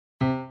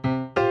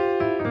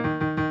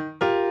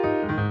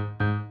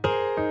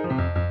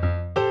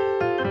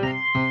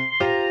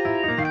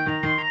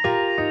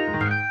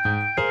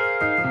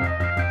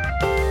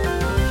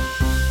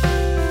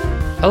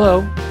Hello,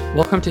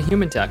 welcome to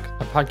Human Tech,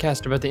 a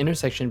podcast about the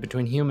intersection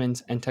between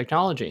humans and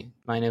technology.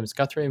 My name is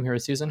Guthrie. I'm here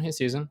with Susan. Hey,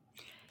 Susan.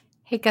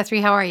 Hey,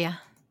 Guthrie, how are you?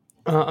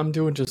 I'm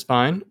doing just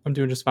fine.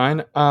 Wanted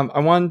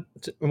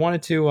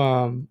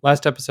to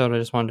last episode. I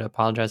just wanted to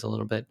apologize a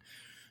little bit,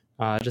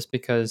 just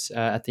because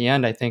at the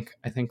end, I think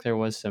there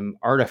was some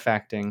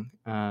artifacting,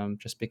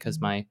 just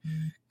because my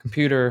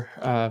computer,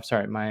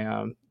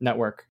 my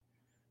network,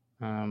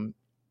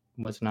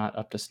 was not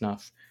up to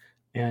snuff,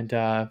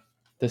 and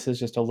this is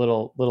just a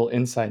little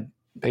inside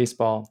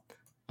baseball.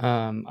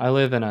 I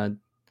live in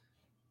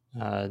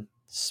a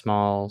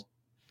small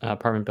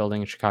apartment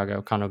building in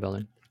Chicago, condo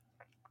building,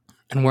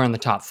 and we're on the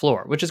top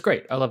floor, which is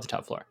great. I love the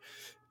top floor.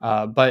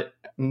 But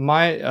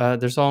my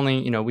there's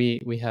only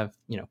we have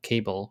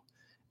cable,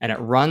 and it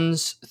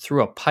runs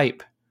through a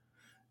pipe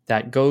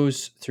that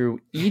goes through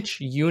each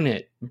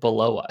unit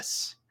below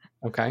us.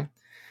 Okay.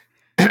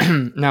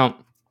 Now,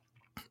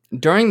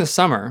 during the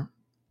summer,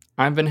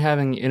 I've been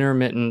having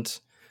intermittent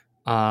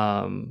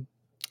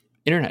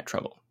internet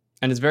trouble,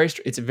 and it's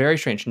very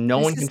strange. No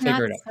one can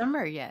figure it out. This is not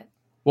summer yet.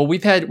 Well,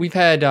 we've had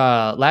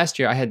last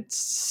year I had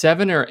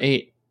 7 or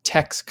 8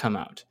 techs come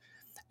out,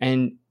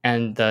 and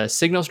the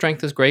signal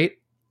strength is great.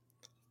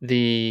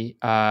 The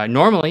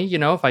normally,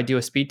 if I do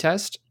a speed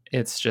test,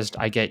 it's just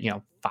I get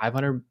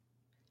 500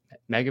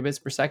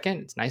 megabits per second.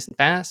 It's nice and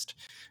fast,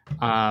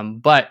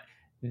 but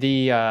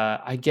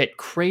I get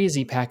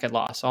crazy packet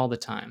loss all the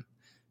time,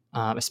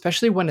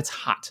 especially when it's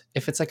hot.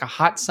 If it's like a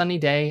hot sunny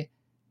day,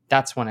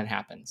 that's when it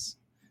happens.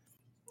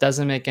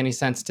 Doesn't make any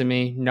sense to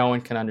me. No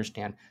one can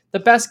understand. The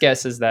best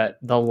guess is that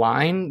the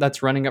line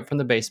that's running up from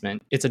the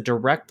basement, it's a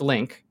direct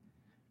link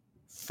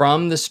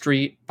from the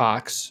street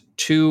box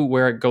to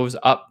where it goes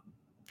up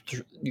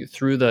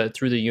through the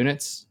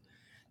units.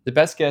 The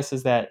best guess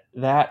is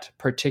that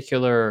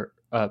particular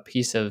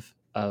piece of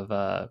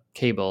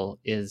cable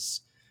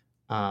is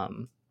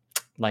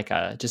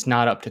just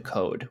not up to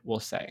code,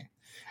 we'll say.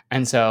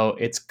 And so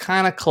it's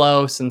kind of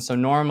close. And so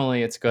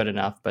normally it's good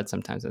enough, but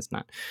sometimes it's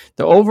not.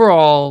 The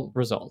overall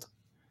result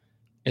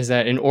is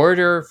that in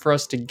order for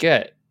us to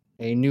get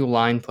a new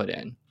line put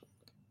in,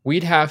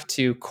 we'd have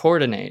to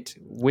coordinate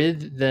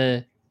with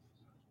the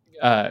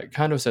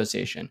condo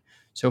association.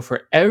 So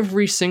for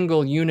every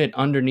single unit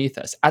underneath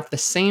us at the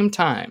same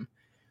time,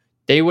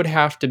 they would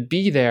have to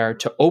be there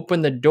to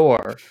open the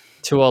door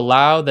to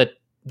allow the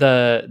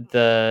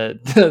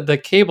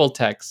cable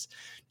techs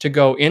to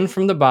go in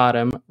from the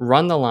bottom,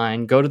 run the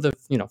line, go to the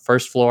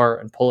first floor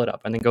and pull it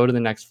up, and then go to the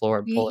next floor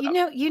and pull it up.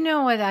 You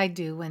know what I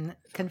do when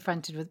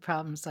confronted with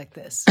problems like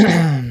this?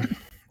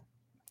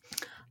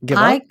 Give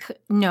up?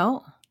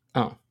 No.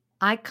 Oh.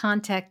 I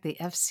contact the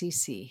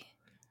FCC.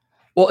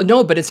 Well,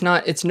 no, but it's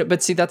not.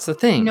 But see, that's the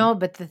thing. No,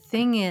 but the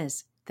thing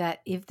is that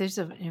if there's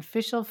an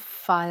official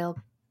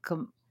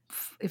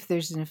if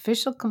there's an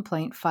official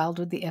complaint filed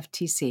with the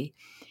FCC,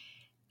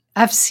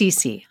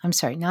 I'm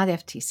sorry, not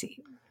FTC.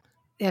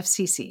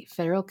 FCC,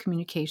 Federal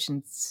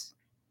Communications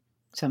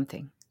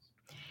something.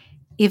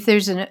 If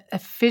there's an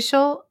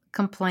official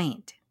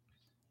complaint,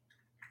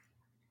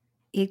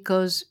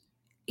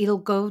 it'll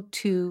go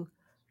to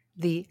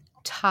the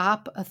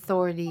top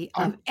authority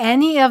of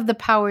any of the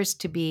powers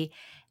to be,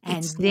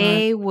 and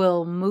they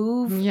will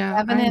move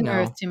heaven and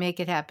earth to make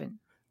it happen.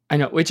 I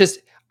know.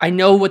 I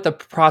know what the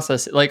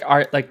process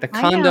the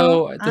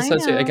condo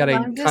association. I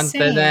gotta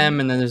contact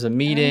them, and then there's a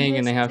meeting,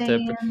 and they have to.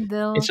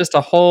 It's just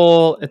a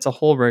whole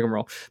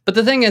rigmarole. But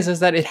the thing is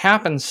that it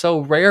happens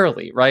so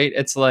rarely, right?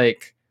 It's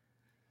like,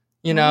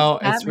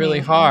 it's really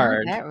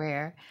hard. Not that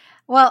rare.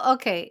 Well,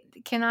 okay.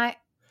 Can I?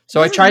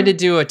 So I tried to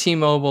do a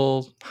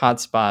T-Mobile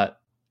hotspot,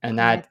 and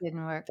that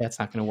didn't work. That's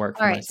not going to work.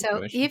 All right.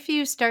 So if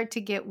you start to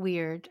get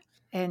weird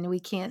and we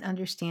can't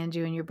understand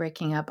you and you're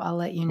breaking up, I'll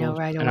let you know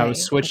right away. And I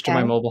was switched to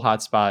my mobile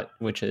hotspot,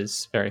 which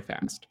is very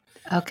fast.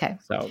 Okay.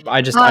 So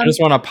I just want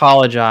to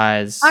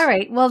apologize. All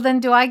right. Well,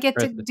 then do I get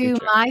to do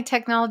my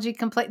technology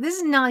complaint? This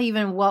is not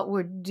even what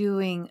we're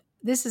doing.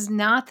 This is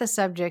not the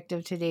subject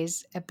of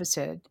today's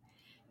episode.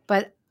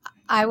 But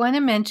I want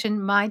to mention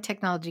my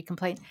technology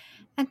complaint.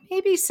 And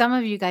maybe some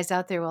of you guys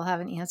out there will have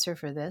an answer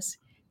for this.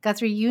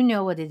 Guthrie, you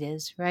know what it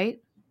is,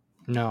 right?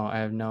 No, I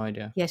have no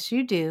idea. Yes,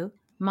 you do.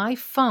 My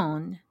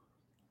phone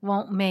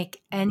won't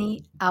make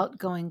any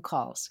outgoing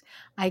calls.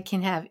 I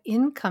can have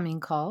incoming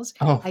calls.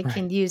 I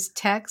can use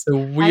text. The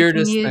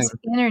weirdest I can use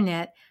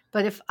internet.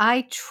 But if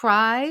I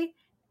try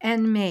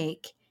and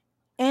make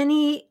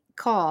any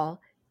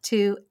call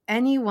to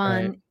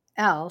anyone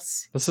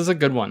else, this is a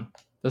good one.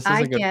 This is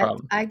a good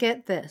problem. I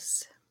get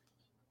this.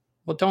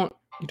 Well,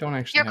 you don't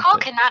actually. Your call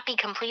cannot be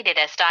completed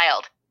as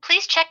dialed.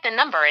 Please check the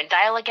number and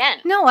dial again.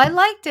 No, I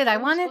liked it. I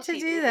wanted to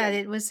do that.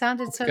 It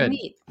sounded so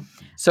neat.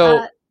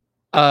 So,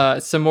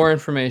 some more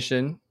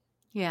information.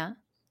 Yeah.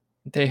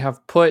 They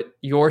have put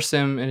your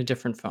SIM in a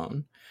different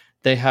phone.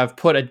 They have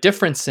put a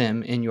different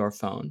SIM in your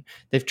phone.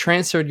 They've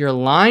transferred your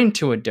line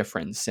to a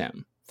different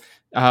SIM.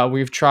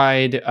 We've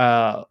tried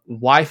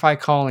Wi-Fi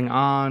calling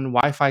on,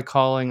 Wi-Fi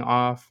calling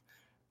off.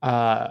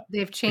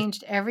 They've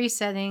changed every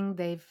setting.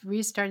 They've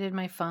restarted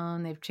my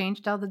phone. They've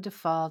changed all the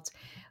defaults.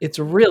 It's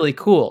really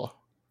cool.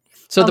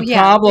 So the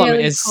yeah, problem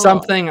really is cool.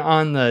 something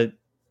on the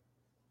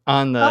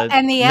and the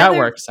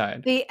network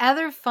side. The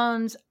other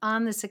phones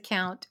on this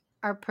account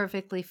are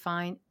perfectly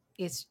fine.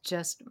 It's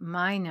just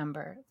my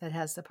number that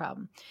has the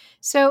problem.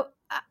 So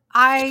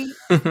this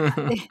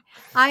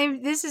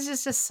is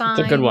just a sign.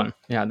 It's a good one.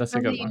 Yeah, that's a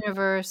good one. The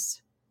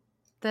universe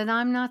that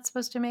I'm not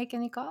supposed to make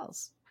any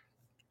calls.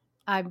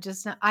 I'm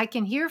just not. I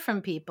can hear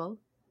from people,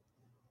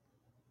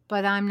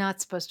 but I'm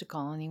not supposed to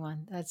call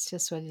anyone. That's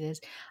just what it is.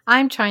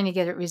 I'm trying to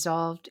get it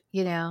resolved.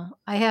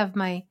 I have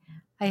my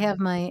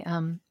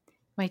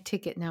my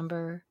ticket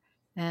number,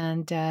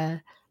 and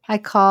I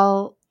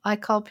call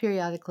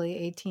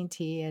periodically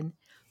AT&T and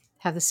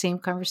have the same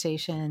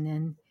conversation,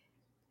 and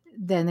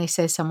then they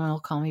say someone will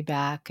call me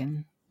back,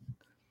 and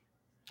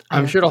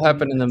I'm sure it'll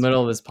happen in the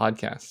middle of this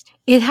podcast.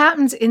 It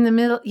happens in the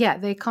middle. Yeah,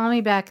 they call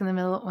me back in the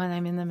middle when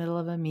I'm in the middle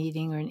of a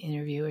meeting or an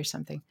interview or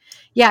something.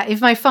 Yeah,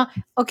 if my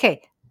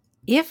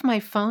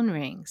phone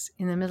rings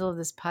in the middle of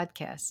this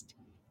podcast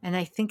and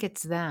I think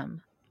it's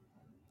them,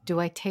 do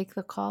I take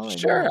the call?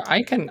 Sure, not?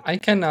 I can.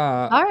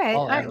 All right.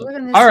 We're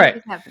gonna all see right.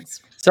 what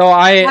happens. So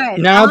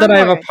now that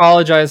I've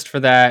apologized for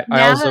that,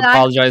 I also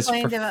apologize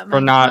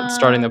for not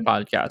starting the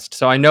podcast.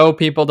 So I know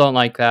people don't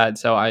like that.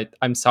 So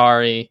I'm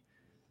sorry.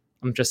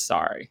 I'm just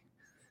sorry.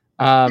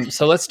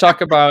 So let's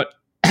talk about.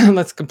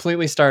 Let's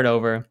completely start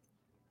over,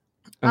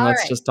 and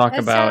let's just talk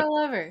about. Start all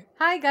over.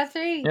 Hi,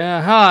 Guthrie.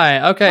 Yeah.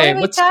 Hi. Okay. What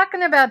are we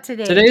talking about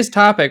today? Today's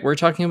topic. We're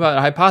talking about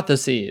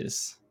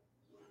hypotheses.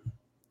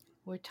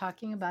 We're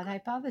talking about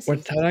hypotheses. We're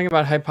talking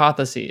about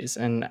hypotheses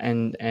and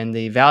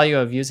the value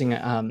of using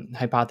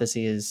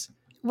hypotheses.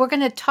 We're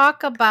going to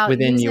talk about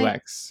within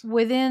UX.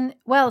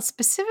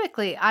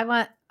 Specifically,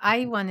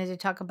 I wanted to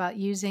talk about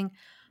using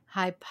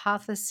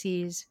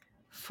hypotheses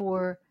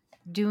for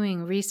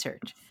doing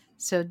research.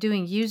 So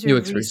doing UX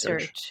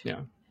research.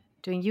 Yeah.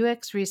 Doing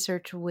UX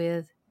research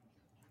with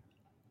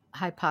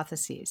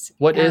hypotheses.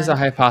 What is a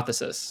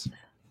hypothesis?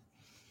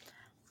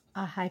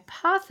 A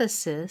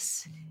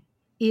hypothesis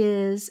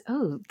is,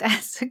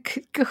 that's a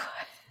good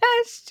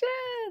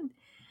question.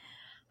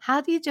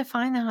 How do you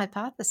define a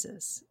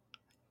hypothesis?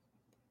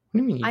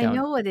 What do you mean you don't? I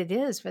know what it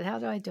is, but how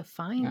do I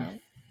define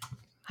it?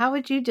 How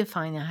would you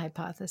define a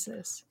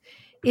hypothesis?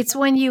 It's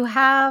when you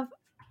have,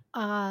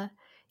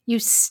 you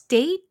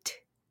state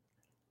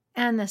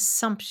an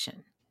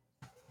assumption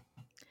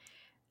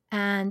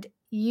and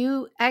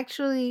you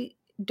actually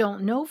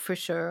don't know for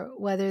sure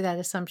whether that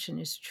assumption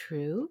is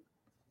true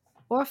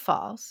or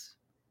false,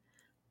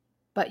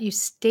 but you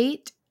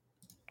state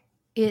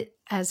it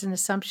as an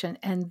assumption,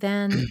 and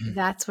then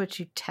that's what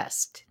you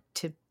test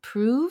to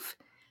prove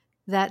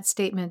that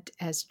statement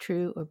as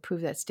true or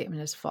prove that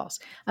statement as false.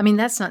 I mean,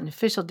 that's not an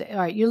official. All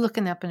right, you're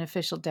looking up an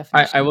official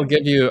definition. I will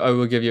give you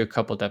a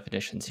couple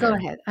definitions here. Go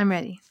ahead, I'm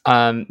ready.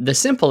 The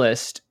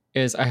simplest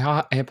is a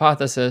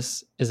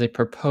hypothesis is a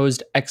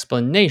proposed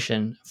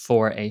explanation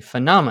for a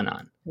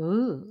phenomenon.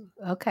 Ooh,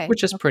 okay.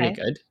 Which is pretty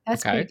good.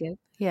 That's pretty good.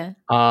 Yeah.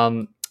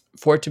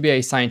 For it to be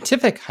a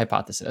scientific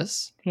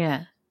hypothesis,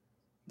 the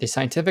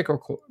scientific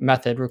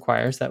method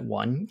requires that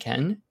one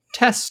can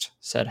test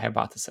said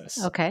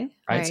hypothesis. Okay.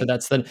 Right. So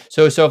that's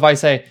so if I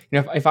say,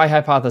 if I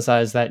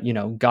hypothesize that,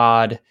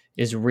 God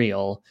is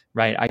real,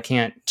 right? I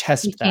can't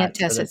test that. You can't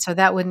test it. So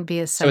that wouldn't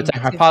be a scientific. So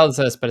it's a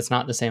hypothesis, but it's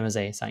not the same as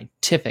a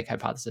scientific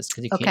hypothesis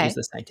because you can't use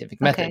the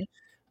scientific method.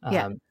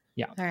 Yeah.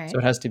 Yeah. All right. So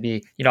it has to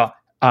be,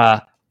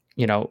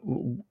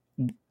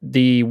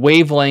 the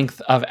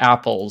wavelength of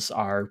apples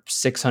are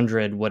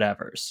 600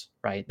 whatevers,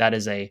 right? That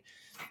is a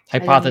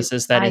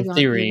hypothesis that in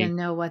theory, I don't even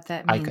know what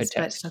that means, I could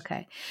test.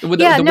 Okay. The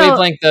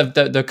wavelength of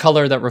the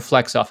color that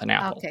reflects off an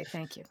apple. Okay,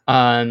 thank you.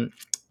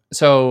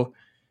 So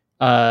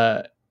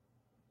that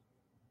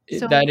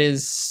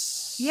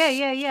is.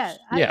 Yeah.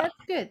 That's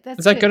good.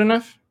 Is that good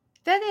enough?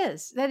 That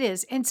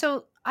is. And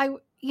so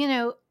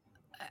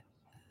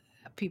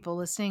people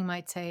listening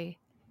might say,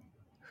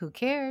 who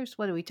cares?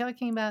 What are we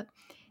talking about?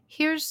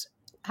 Here's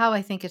how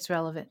I think it's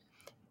relevant.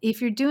 If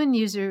you're doing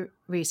user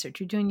research,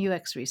 you're doing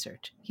UX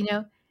research,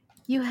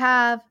 you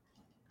have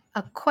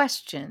a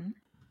question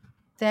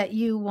that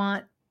you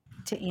want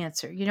to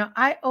answer.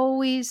 I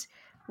always,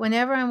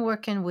 whenever I'm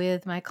working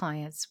with my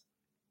clients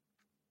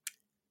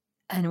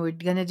and we're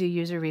going to do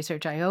user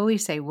research, I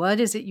always say,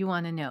 what is it you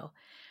want to know?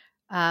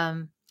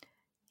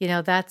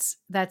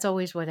 That's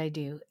always what I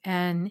do.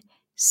 And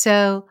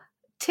so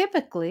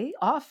typically,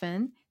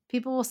 often,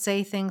 people will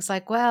say things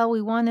like, well,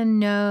 we want to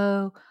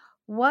know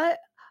what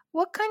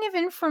kind of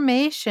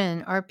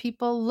information are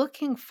people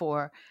looking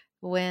for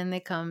when they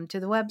come to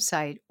the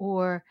website,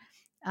 or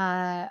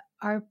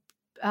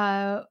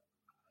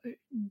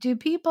do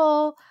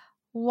people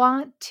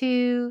want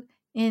to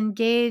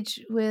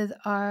engage with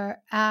our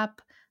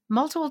app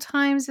multiple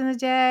times in a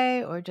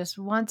day or just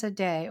once a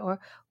day? Or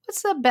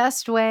what's the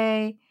best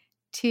way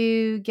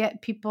to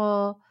get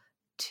people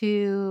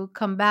to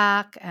come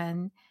back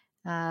and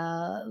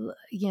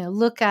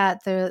look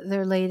at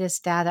their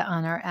latest data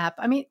on our app?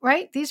 I mean,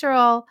 right? These are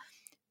all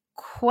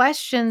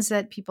questions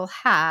that people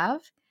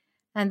have.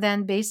 And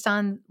then based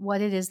on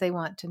what it is they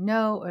want to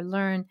know or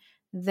learn,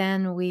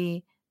 then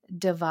we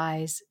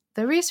devise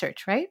the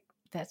research, right?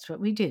 That's what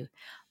we do.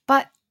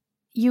 But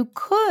you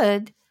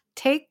could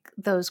take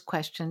those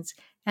questions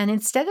and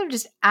instead of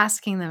just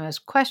asking them as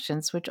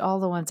questions, which all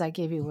the ones I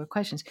gave you were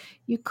questions,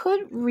 you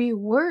could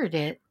reword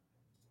it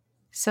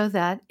so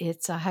that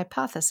it's a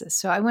hypothesis.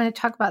 So I want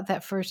to talk about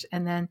that first,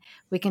 and then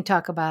we can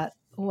talk about,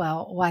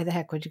 well, why the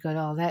heck would you go to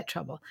all that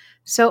trouble?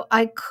 So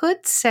I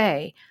could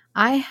say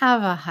I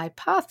have a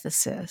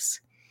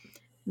hypothesis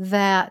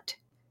that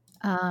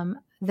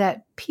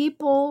that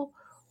people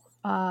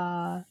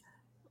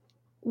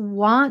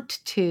want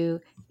to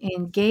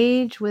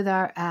engage with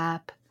our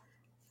app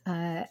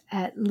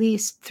at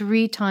least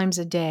 3 times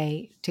a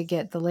day to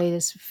get the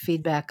latest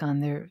feedback on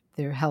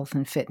their health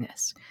and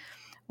fitness.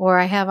 Or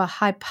I have a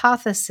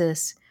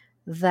hypothesis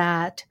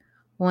that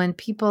when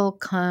people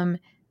come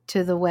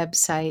to the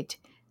website,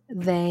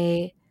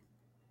 they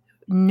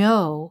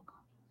know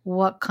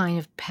what kind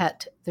of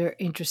pet they're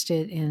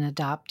interested in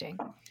adopting,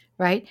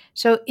 right?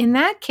 So in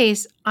that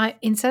case,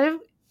 instead of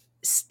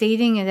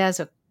stating it as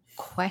a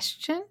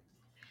question,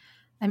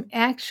 I'm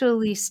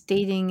actually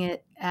stating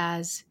it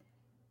as,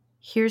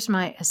 here's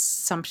my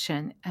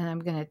assumption, and I'm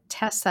going to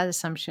test that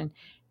assumption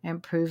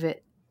and prove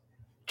it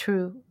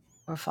true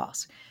or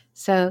false.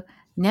 So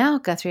now,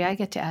 Guthrie, I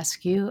get to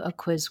ask you a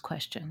quiz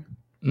question.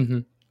 Mm-hmm.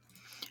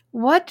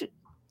 What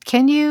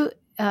can you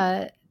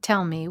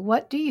tell me?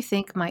 What do you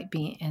think might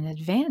be an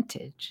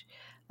advantage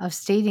of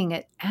stating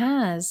it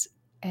as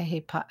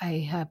a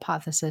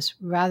hypothesis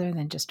rather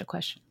than just a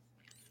question?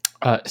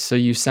 So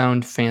you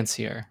sound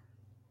fancier.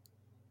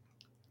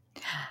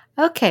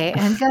 Okay,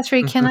 and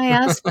Guthrie, can I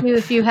ask you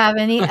if you have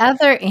any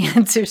other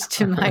answers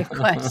to my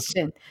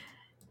question?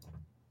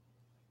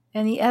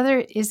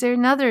 Is there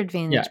another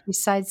advantage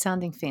besides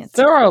sounding fancy?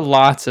 There are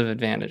lots of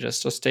advantages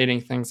to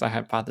stating things like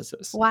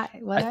hypothesis. Why?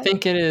 I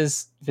think it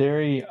is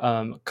very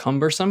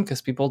cumbersome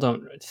because people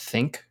don't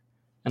think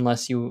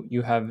unless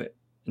you have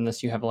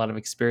a lot of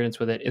experience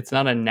with it. It's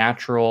not a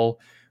natural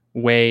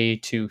way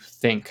to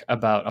think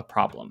about a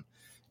problem.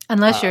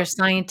 Unless you're a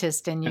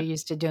scientist and you're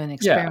used to doing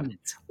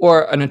experiments. Yeah.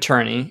 Or an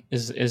attorney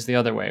is the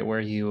other way, where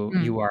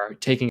you are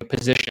taking a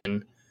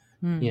position.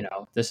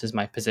 This is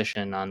my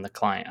position on the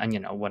client,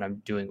 and what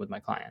I'm doing with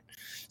my client.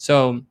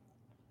 So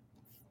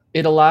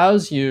it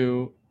allows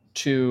you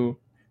to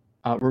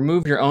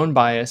remove your own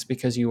bias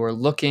because you are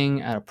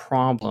looking at a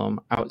problem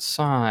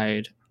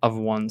outside of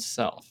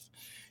oneself.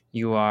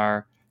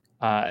 You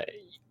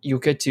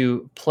get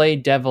to play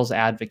devil's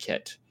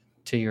advocate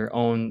to your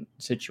own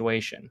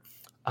situation.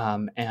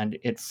 And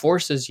it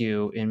forces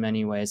you in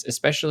many ways,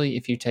 especially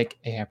if you take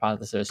a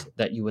hypothesis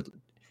that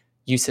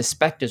you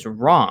suspect is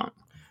wrong,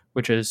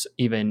 which is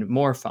even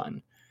more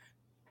fun.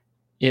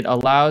 It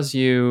allows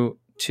you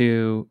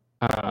to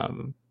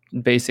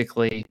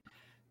basically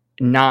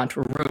not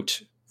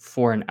root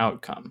for an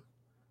outcome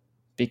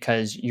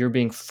because you're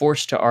being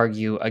forced to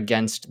argue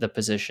against the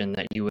position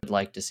that you would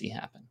like to see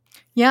happen.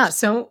 Yeah.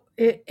 So,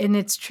 and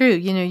it's true,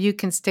 you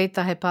can state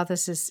the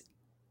hypothesis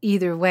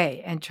either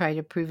way and try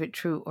to prove it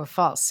true or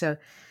false. So,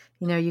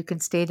 you can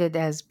state it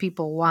as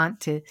people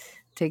want to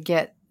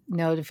get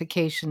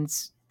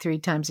notifications 3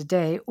 times a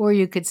day, or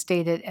you could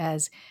state it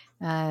as,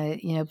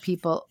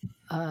 people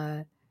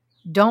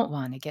don't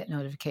want to get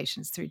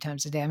notifications 3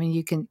 times a day. I mean,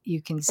 you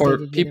can state or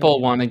it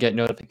people want to get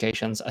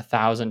notifications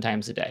 1,000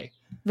 times a day.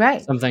 Right.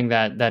 Something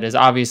that is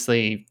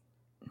obviously,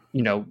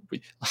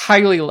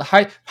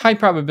 high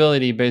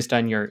probability based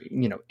on your,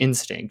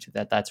 instinct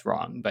that that's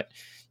wrong, but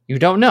you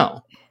don't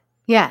know.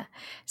 Yeah.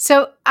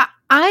 So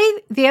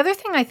the other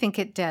thing I think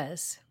it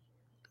does,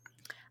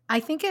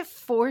 I think it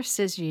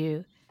forces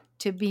you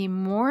to be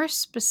more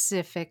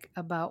specific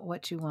about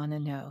what you want to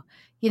know.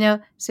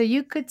 So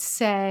you could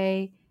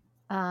say,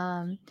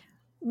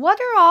 what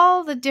are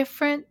all the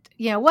different,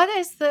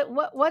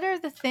 what are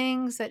the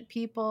things that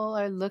people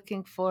are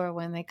looking for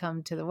when they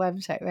come to the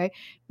website, right?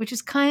 Which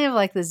is kind of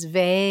like this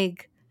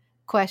vague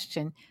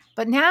question.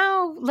 But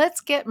now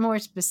let's get more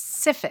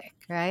specific,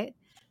 right?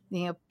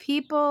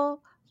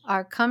 People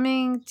are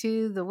coming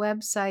to the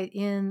website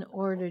in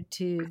order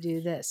to do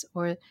this,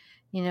 or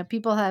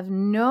people have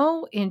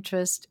no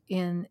interest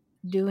in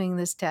doing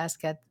this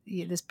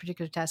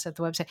particular task at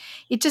the website.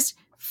 It just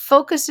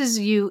focuses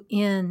you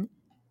in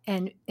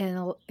and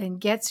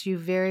gets you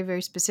very,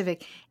 very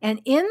specific.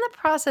 And in the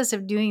process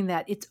of doing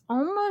that, it's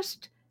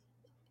almost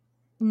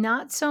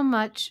not so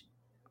much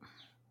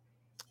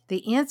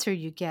the answer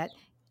you get,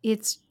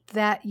 it's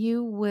that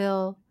you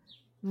will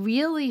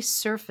really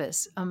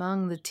surface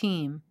among the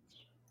team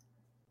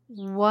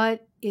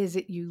what is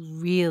it you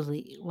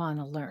really want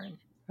to learn,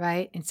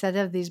 right? Instead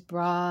of these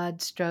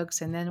broad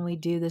strokes, and then we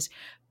do this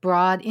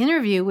broad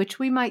interview, which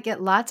we might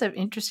get lots of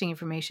interesting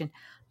information.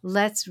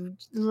 Let's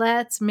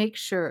make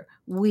sure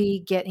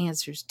we get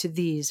answers to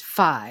these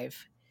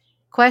 5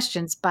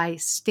 questions by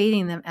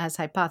stating them as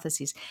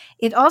hypotheses.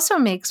 It also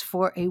makes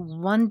for a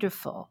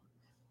wonderful,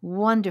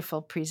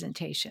 wonderful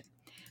presentation.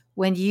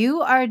 when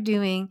you are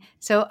doing,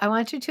 so I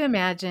want you to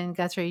imagine,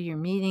 Guthrie, you're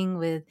meeting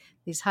with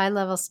these high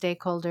level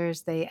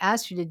stakeholders. They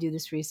asked you to do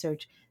this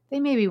research. They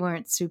maybe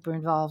weren't super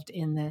involved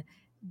in the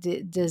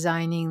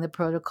designing the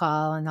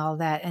protocol and all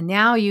that. And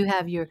now you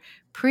have your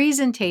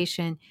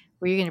presentation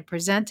where you're going to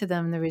present to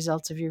them the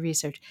results of your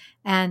research.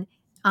 And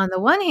on the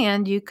one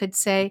hand, you could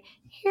say,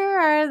 here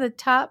are the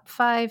top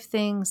 5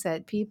 things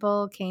that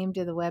people came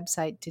to the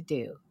website to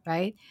do,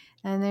 right?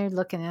 And they're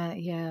looking at it.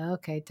 Yeah,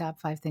 okay, top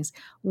 5 things.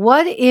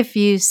 What if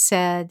you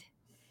said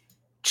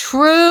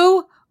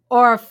true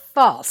or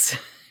false?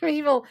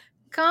 People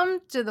come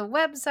to the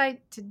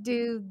website to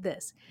do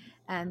this.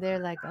 And they're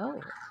like, oh,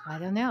 I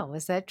don't know.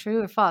 Was that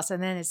true or false?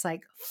 And then it's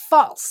like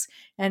false.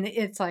 And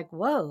it's like,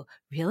 whoa,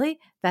 really?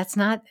 That's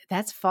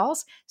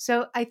false.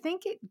 So I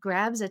think it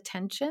grabs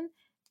attention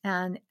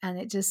and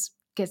it just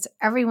gets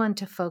everyone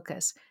to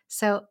focus.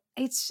 So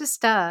it's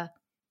just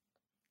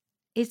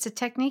it's a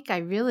technique I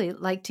really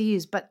like to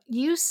use. But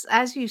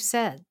as you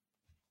said,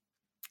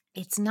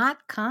 it's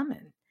not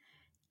common.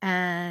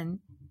 And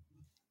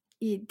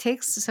it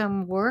takes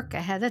some work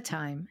ahead of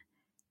time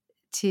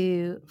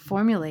to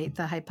formulate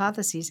the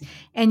hypotheses.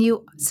 And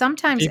you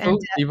sometimes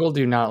people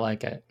do not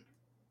like it.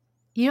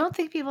 You don't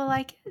think people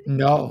like it?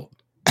 No.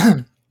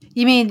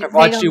 You mean I've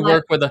watched you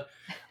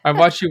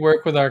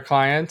work with our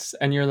clients,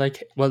 and you're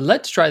like, well,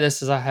 let's try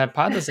this as a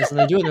hypothesis. And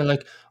they do it, and they're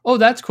like, oh,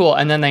 that's cool.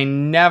 And then they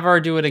never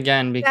do it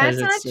again because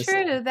that's not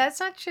true. That's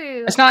not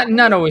true. It's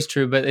not always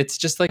true, but it's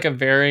just like a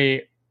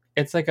very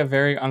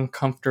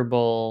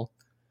uncomfortable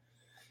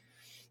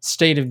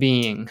state of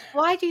being.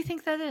 Why do you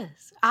think that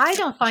is? I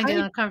don't find it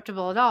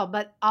uncomfortable at all,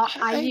 but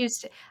I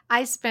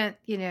spent,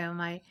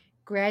 my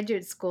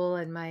graduate school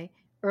and my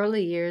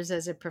early years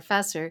as a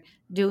professor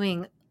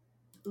doing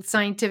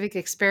scientific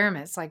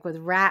experiments like with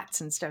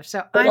rats and stuff.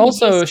 So but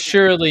also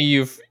surely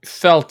you've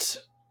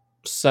felt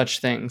such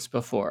things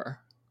before.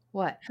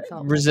 What?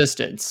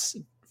 Resistance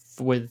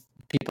with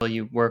people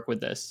you work with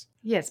this.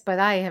 Yes, but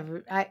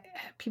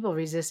people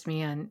resist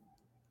me on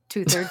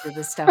 2/3 of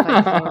the stuff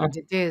I'm going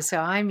to do. So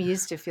I'm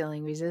used to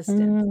feeling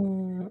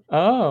resistant.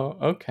 Oh,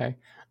 okay.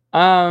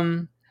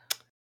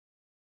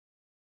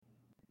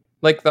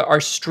 Like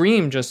our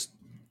stream just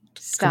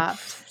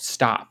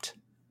stopped.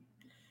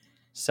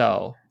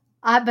 So.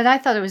 But I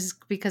thought it was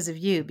because of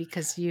you,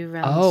 because you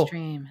run the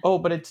stream. Oh,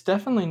 but it's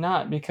definitely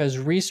not, because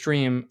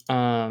Restream,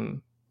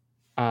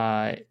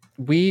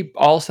 we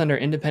all send our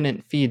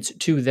independent feeds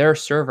to their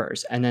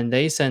servers, and then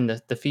they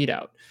send the feed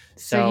out.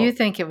 So you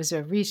think it was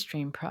a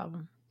Restream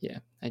problem? Yeah,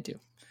 I do.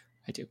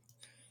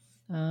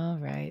 All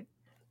right.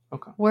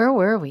 Okay. Where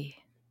were we?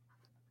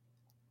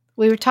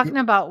 We were talking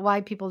about why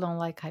people don't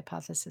like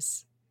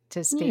hypothesis,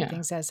 to state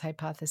things as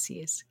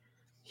hypotheses.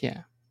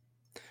 Yeah.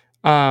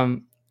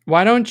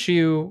 Why don't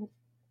you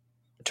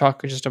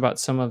talk just about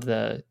some of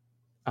the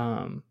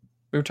we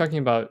were talking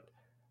about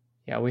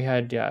we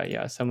had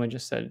someone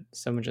just said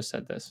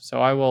this.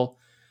 So I will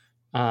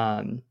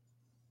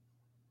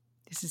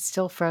is it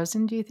still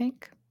frozen, do you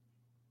think?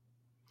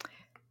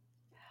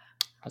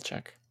 I'll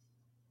check.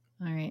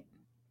 All right.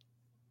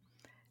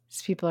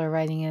 These people are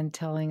writing in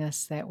telling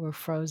us that we're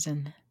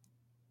frozen.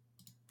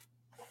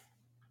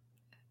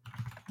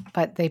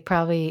 But they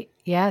probably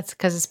it's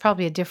because it's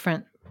probably a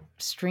different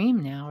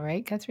stream now,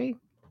 right, Guthrie?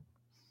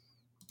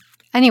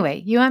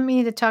 Anyway, you want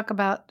me to talk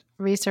about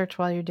research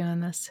while you're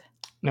doing this?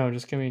 No,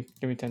 just give me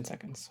 10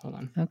 seconds. Hold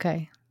on.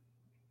 Okay.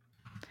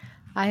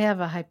 I have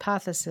a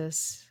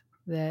hypothesis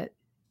that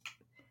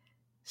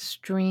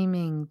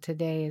streaming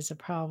today is a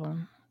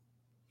problem.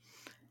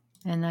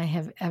 And I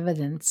have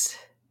evidence.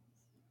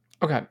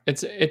 Okay.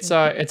 It's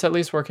at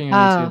least working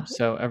on YouTube,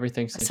 so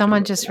everything's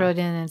someone just wrote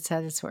in and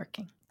said it's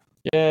working.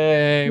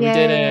 Yay, we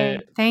did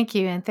it. Thank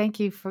you. And thank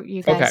you for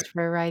you guys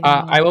for writing.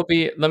 I will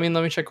be, let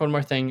me check one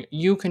more thing.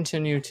 You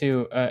continue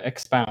to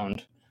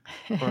expound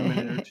for a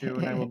minute or two,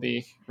 and I will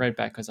be right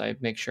back because I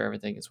make sure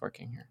everything is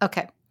working here.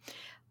 Okay.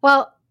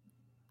 Well,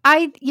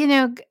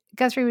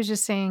 Guthrie was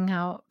just saying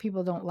how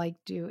people don't like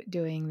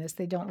doing this.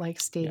 They don't like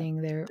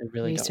stating their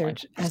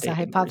research as a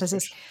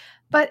hypothesis.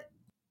 But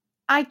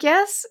I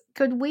guess,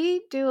 could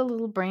we do a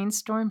little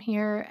brainstorm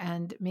here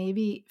and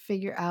maybe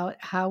figure out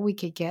how we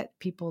could get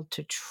people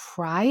to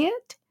try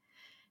it?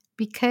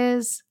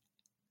 Because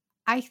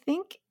I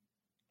think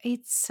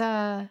it's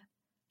a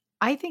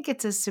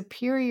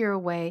superior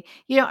way.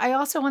 I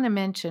also want to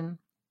mention,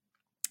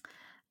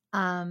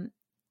 all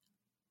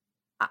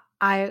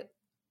right,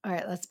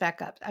 let's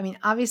back up. I mean,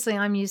 obviously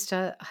I'm used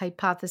to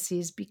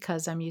hypotheses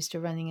because I'm used to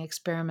running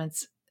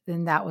experiments,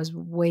 and that was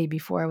way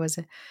before I was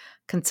a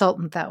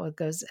consultant. That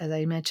goes, as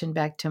I mentioned,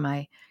 back to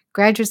my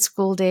graduate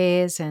school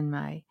days and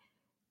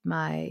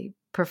my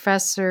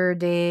professor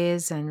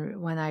days,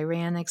 and when I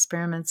ran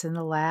experiments in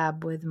the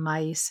lab with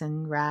mice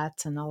and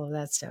rats and all of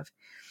that stuff.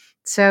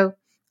 So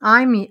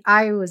I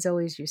was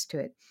always used to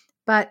it,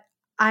 but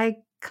I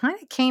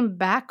kind of came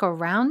back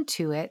around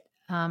to it.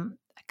 I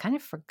kind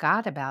of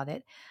forgot about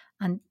it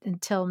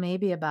until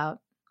maybe about,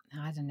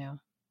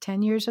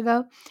 10 years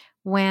ago,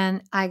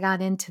 when I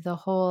got into the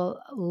whole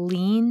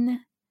lean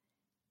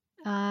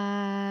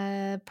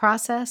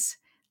process,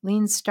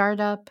 lean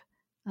startup,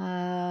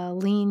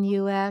 lean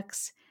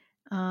UX,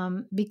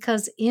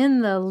 because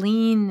in the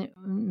lean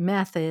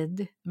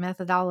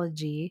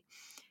methodology,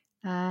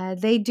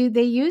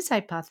 they use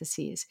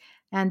hypotheses,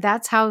 and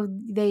that's how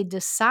they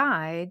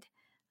decide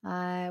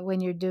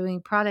when you're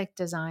doing product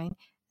design.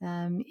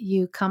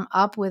 You come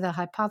up with a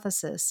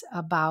hypothesis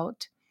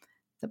about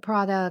the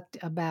product,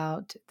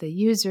 about the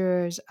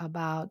users,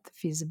 about the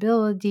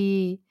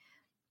feasibility,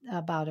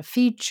 about a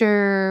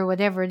feature,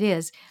 whatever it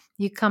is.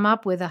 You come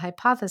up with a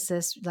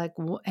hypothesis,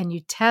 and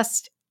you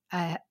test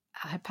a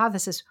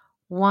hypothesis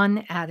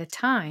one at a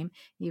time.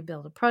 You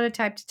build a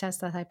prototype to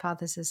test that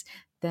hypothesis,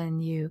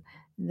 then you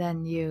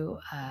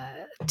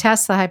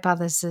test the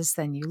hypothesis,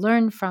 then you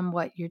learn from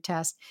what you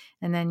test,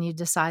 and then you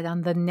decide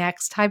on the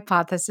next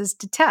hypothesis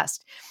to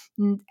test.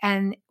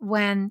 And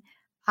when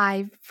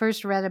I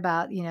first read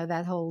about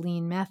that whole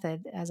lean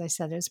method, as I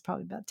said, it was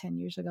probably about 10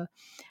 years ago,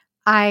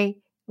 I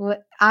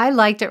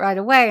liked it right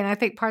away. And I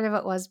think part of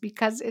it was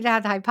because it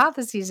had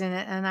hypotheses in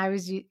it. And I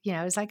was, it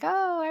was like,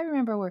 oh, I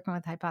remember working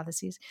with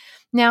hypotheses.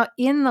 Now,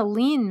 in the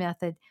lean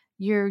method,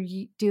 you're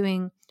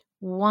doing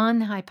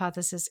one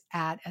hypothesis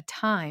at a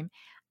time.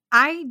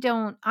 I'm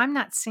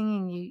not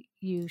saying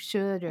you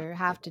should or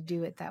have to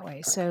do it that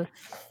way. So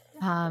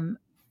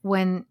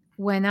when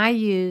I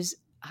use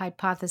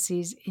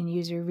hypotheses in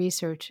user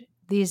research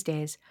these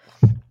days,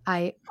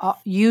 I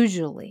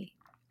usually,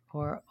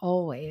 or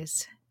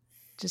always,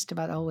 just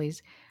about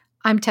always,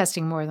 I'm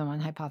testing more than one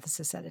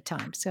hypothesis at a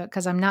time. So,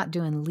 because I'm not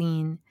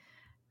doing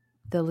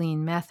the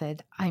lean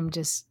method, I'm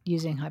just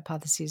using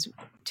hypotheses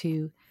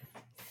to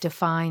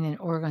define and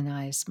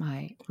organize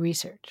my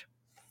research.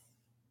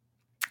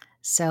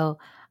 So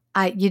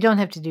you don't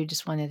have to do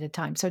just one at a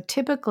time. So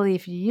typically,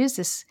 if you use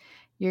this,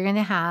 you're going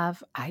to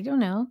have,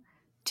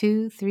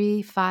 2,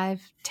 3,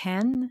 5,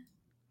 10.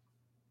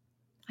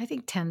 I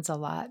think 10's a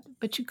lot,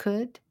 but you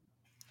could.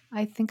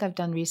 I think I've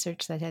done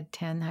research that had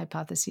 10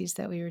 hypotheses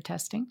that we were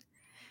testing.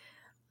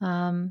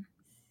 But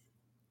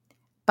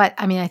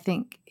I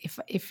think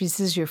if this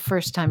is your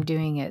first time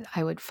doing it,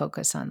 I would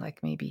focus on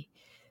maybe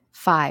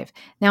 5.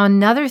 Now,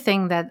 another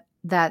thing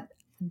that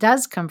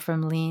does come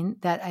from lean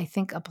that I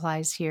think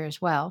applies here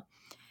as well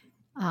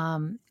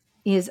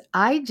is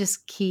I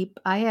just keep,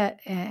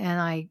 and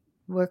I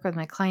work with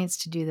my clients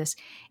to do this,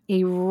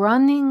 a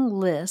running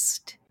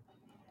list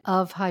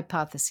of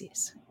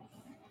hypotheses.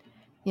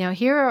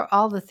 Here are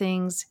all the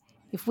things.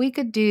 If we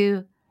could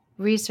do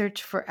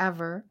research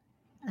forever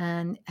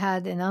and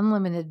had an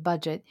unlimited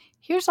budget,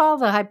 here's all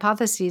the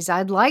hypotheses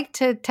I'd like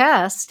to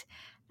test.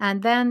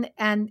 And then,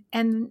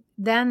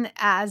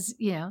 as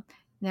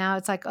now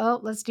it's like, oh,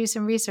 let's do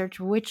some research.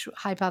 Which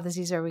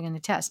hypotheses are we going to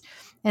test?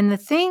 And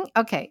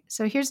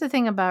so here's the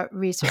thing about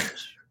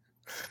research.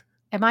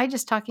 Am I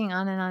just talking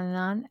on and on and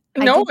on?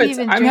 No,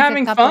 I'm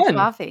having fun. Of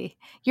coffee.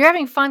 You're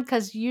having fun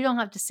because you don't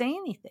have to say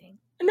anything.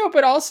 No,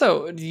 but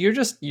also you're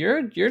just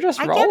rolling.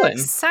 I get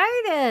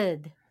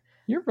excited.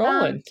 You're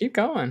rolling. Keep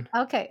going.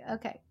 Okay.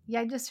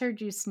 Yeah, I just heard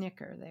you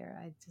snicker there.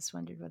 I just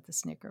wondered what the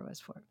snicker was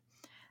for.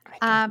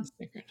 I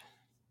snickered.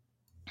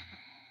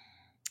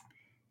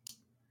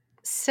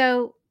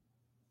 So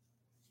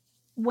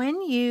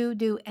when you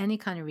do any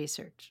kind of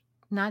research,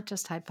 not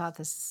just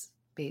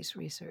hypothesis-based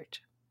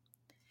research,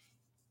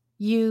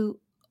 you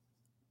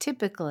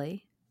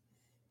typically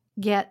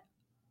get,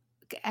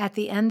 at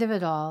the end of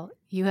it all,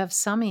 you have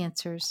some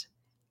answers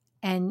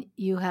and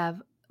you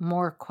have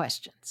more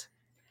questions.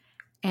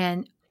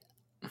 And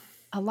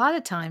a lot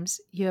of times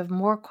you have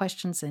more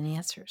questions than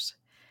answers.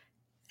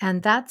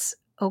 And that's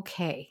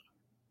okay.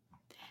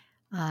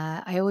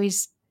 I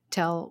always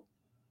tell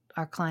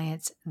our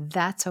clients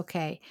that's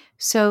okay.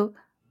 So,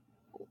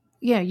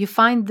 you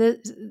find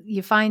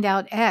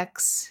out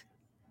X,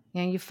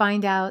 you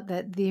find out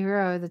that here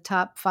are the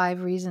top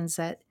 5 reasons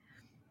that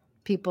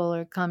people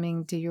are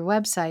coming to your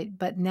website,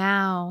 but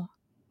now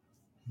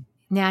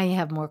you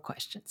have more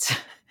questions.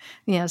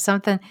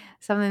 Something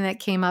that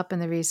came up in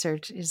the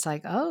research is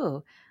like,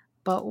 oh,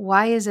 but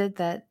why is it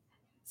that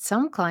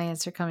some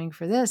clients are coming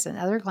for this and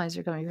other clients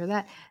are coming for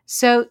that?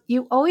 So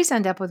you always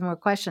end up with more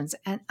questions.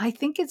 And I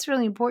think it's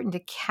really important to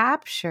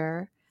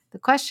capture the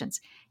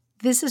questions.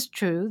 This is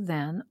true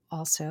then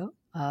also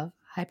of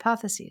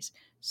hypotheses.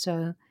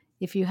 So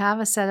if you have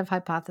a set of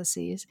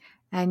hypotheses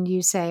and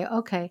you say,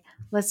 okay,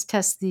 let's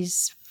test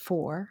these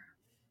 4.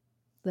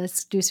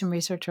 Let's do some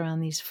research around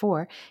these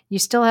 4. You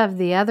still have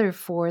the other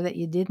 4 that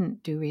you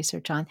didn't do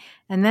research on.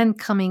 And then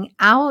coming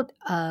out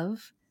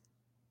of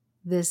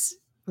this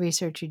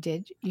research you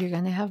did, you're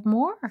going to have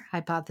more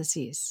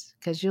hypotheses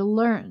because you'll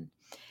learn.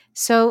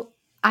 So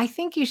I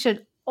think you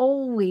should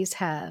always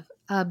have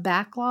a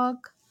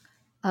backlog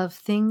of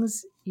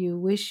things you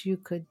wish you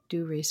could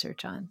do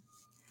research on.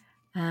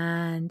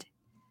 And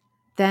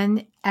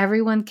then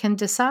everyone can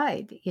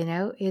decide,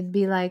 it'd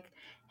be like,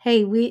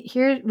 hey,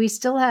 we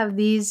still have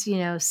these,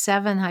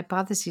 7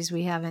 hypotheses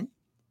we haven't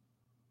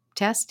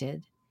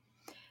tested.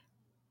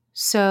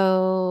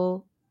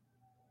 So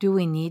do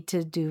we need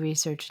to do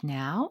research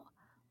now?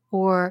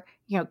 Or,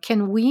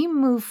 can we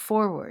move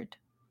forward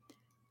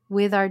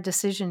with our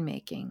decision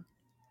making,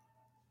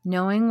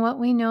 knowing what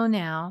we know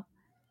now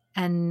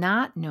and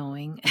not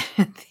knowing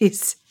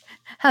these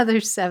other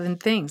 7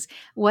 things?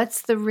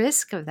 What's the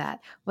risk of that?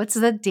 What's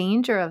the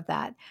danger of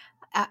that?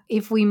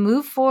 If we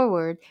move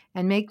forward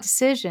and make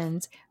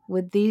decisions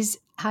with these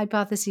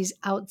hypotheses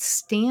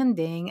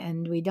outstanding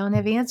and we don't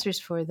have answers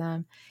for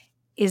them,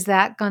 is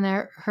that going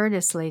to hurt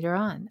us later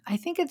on? I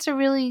think it's a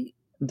really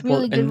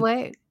good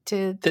way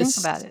to think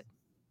about it.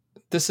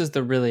 This is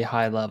the really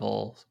high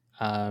level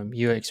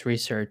UX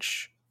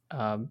research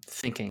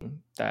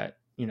thinking that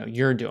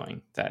you're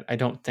doing, that I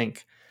don't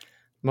think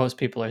most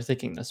people are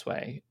thinking this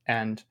way.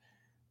 And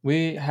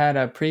we had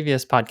a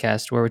previous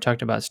podcast where we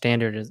talked about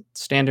standards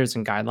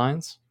and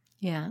guidelines.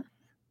 Yeah.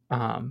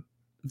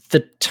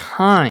 The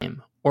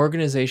time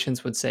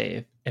organizations would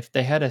save if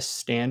they had a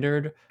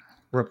standard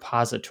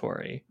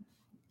repository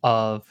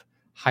of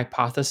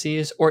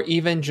hypotheses or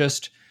even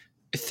just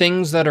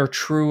things that are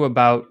true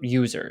about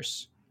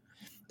users.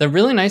 The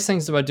really nice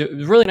thing about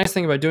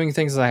doing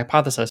things as a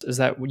hypothesis is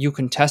that you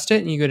can test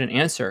it and you get an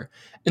answer.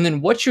 And then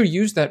what you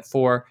use that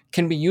for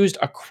can be used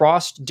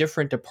across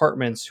different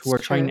departments who are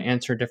trying to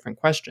answer different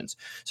questions.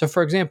 So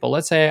for example,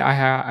 let's say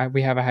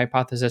we have a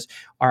hypothesis.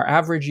 Our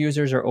average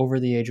users are over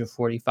the age of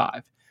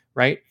 45,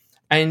 right?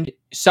 And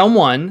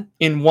someone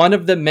in one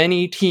of the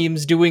many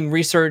teams doing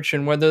research,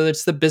 and whether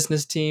it's the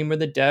business team or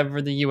the dev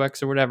or the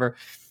UX or whatever,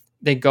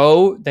 they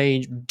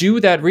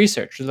do that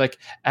research. It's like,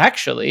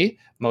 actually,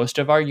 most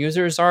of our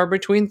users are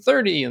between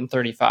 30 and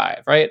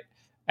 35, right?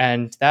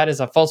 And that is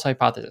a false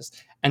hypothesis.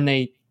 And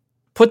they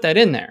put that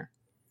in there.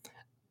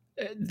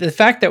 The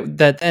fact that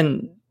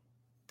then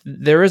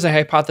there is a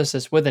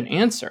hypothesis with an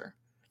answer,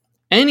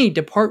 any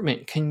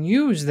department can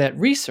use that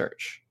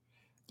research,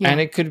 and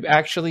it could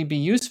actually be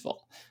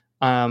useful.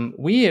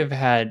 We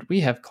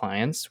have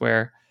clients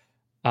where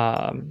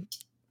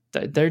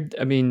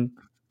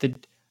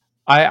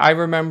I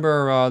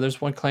remember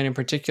there's one client in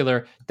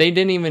particular. They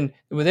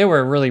were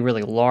a really,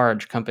 really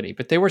large company,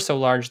 but they were so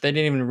large they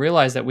didn't even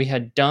realize that we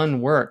had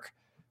done work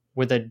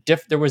with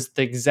there was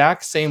the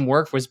exact same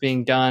work was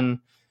being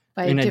done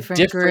by in a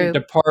different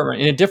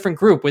department, in a different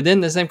group within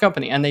the same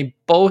company, and they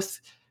both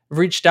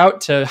reached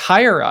out to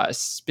hire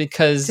us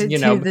because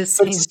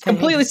it's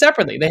completely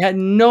separately. They had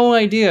no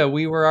idea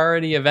we were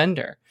already a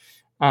vendor.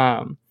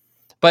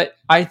 But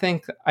I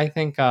think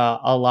a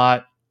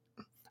lot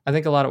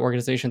of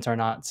organizations are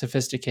not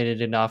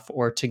sophisticated enough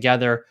or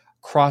together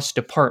cross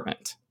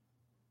department.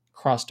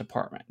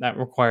 That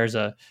requires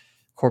a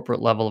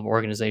corporate level of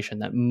organization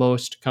that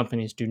most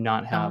companies do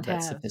not have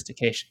that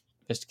sophistication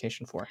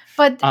for.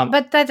 But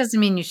that doesn't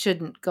mean you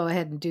shouldn't go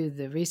ahead and do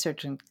the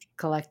research and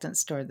collect and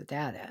store the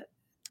data.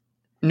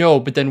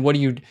 No, but then what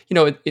do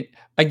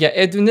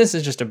and this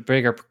is just a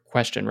bigger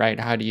question, right?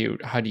 How do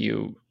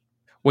you,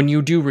 when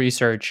you do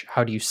research,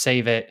 how do you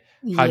save it?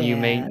 How do you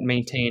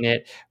maintain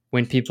it?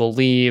 When people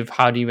leave,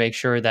 how do you make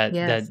sure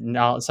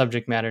that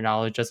subject matter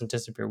knowledge doesn't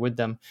disappear with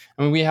them?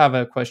 I mean, we have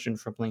a question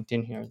from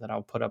LinkedIn here that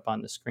I'll put up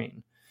on the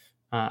screen.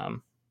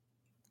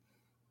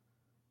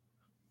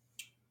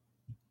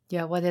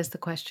 What is the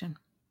question?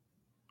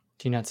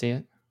 Do you not see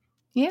it?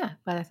 Yeah,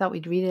 but I thought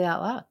we'd read it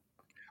out loud.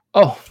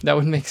 Oh, that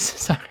would make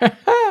sense.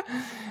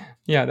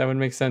 Yeah, that would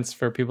make sense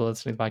for people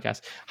listening to the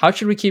podcast. How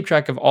should we keep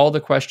track of all the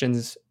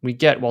questions we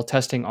get while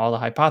testing all the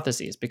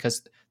hypotheses?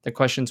 Because the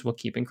questions will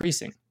keep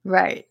increasing.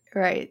 Right.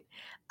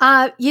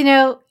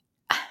 You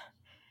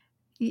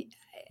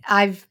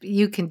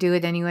can do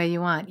it any way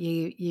you want.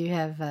 You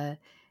have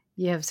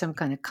some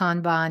kind of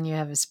Kanban, you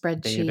have a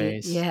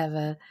spreadsheet, you have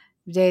a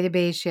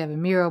database, you have a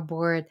Miro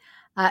board.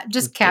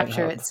 Just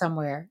capture it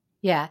somewhere.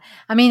 Yeah.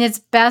 I mean, it's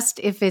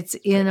best if it's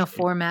in a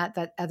format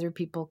that other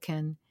people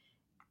can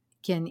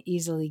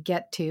easily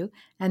get to.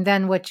 And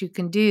then what you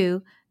can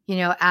do,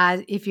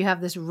 as if you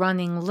have this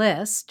running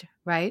list,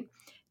 right?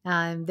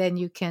 Then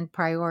you can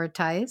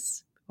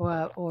prioritize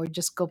or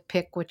just go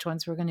pick which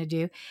ones we're going to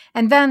do.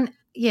 And then,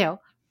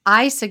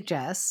 I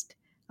suggest,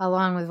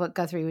 along with what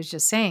Guthrie was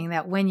just saying,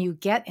 that when you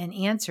get an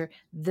answer,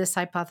 this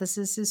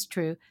hypothesis is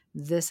true,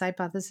 this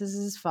hypothesis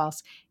is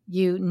false,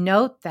 you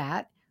note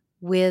that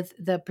with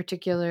the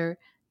particular,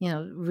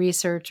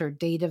 research or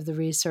date of the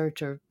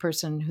research or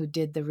person who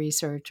did the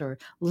research or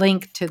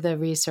link to the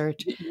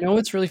research. You know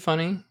what's really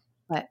funny?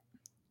 What?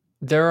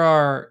 There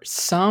are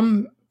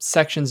some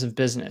sections of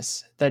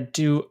business that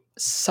do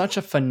such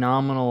a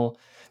phenomenal,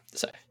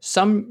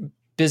 some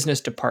business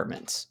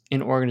departments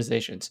in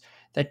organizations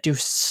that do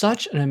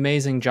such an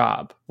amazing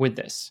job with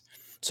this.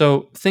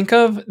 So think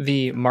of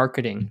the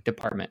marketing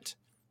department,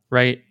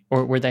 right?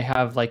 Or where they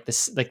have like the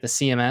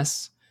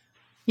CMS.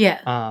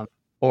 Yeah.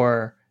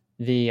 Or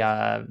the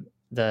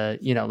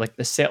like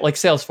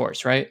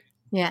Salesforce, right?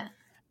 Yeah.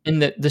 In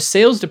the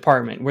sales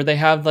department where they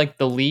have like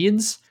the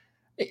leads,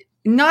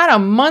 not a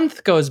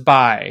month goes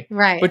by.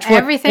 Right. Before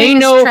everything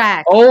is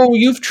tracked. Oh,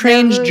 you've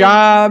changed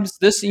jobs.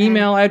 This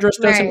email address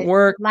doesn't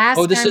work.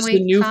 This is the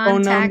new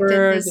phone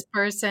number. This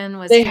person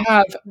was.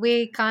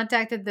 We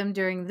contacted them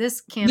during this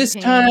campaign. This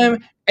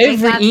time,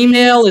 every got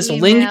email these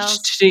is linked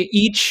emails. to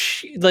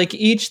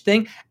each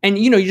thing, and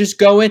you just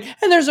go in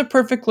and there's a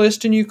perfect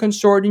list, and you can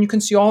sort and you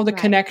can see all the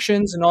Right.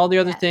 connections and all the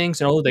other Yeah.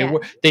 things, and Yeah.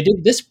 they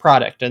did this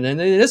product, and then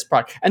they did this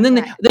product, and then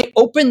Right. they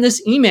open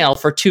this email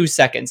for 2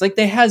 seconds. Like,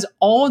 they has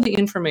all the Right.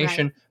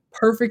 information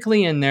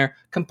perfectly in there,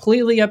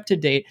 completely up to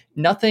date.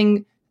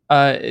 Nothing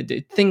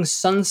things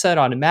sunset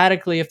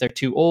automatically if they're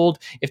too old.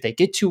 If they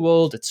get too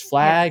old, it's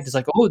flagged. It's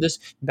Yes. like, oh, this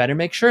better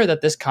make sure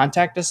that this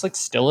contact is like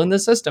still in the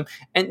system.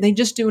 And they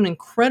just do an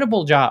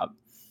incredible job.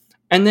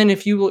 And then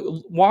if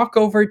you walk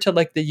over to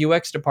like the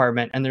UX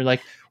department and they're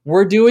like,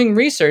 we're doing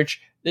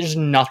research, there's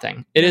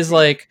nothing. It is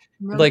Nothing.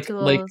 like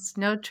No tools,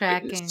 no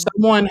tracking.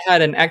 someone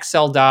had an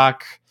Excel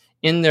doc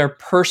in their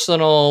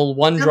personal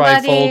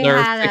OneDrive Somebody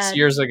folder had 6 a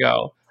years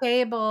ago.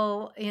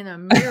 table in a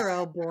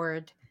Miro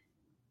board.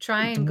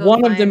 Try and go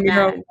One of the find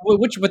Miro,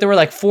 that. but there were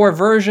like 4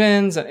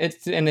 versions, and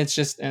it's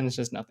just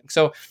nothing.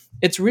 So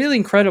it's really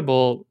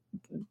incredible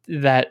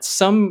that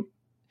so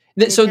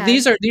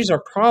these are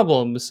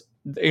problems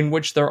in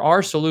which there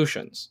are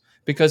solutions,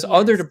 because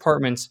other Yes.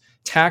 departments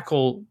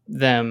tackle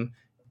them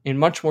in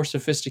much more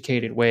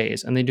sophisticated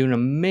ways, and they do an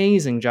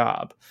amazing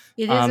job.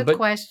 It is a But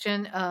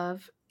question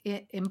of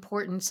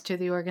importance to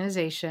the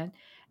organization.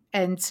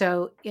 And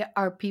so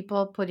are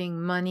people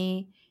putting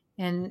money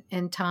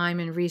and time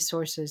and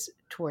resources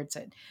towards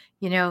it?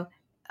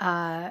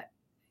 Uh,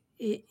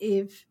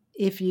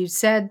 if you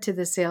said to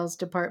the sales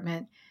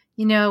department,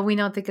 we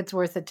don't think it's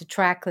worth it to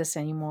track this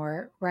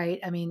anymore, right?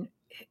 I mean,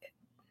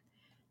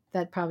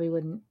 that probably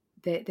wouldn't,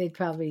 they'd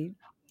probably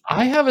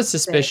I have a say,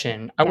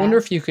 suspicion. I yeah. wonder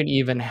if you could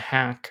even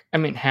hack. I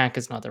mean, hack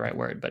is not the right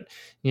word, but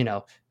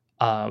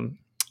um,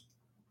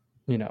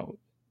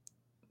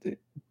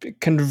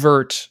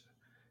 convert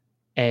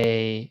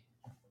a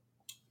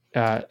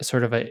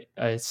sort of a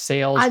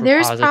sales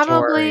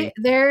repository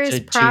there is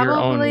to your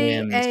own probably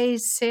whims. a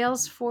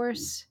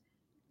Salesforce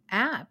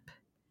app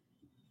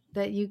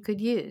that you could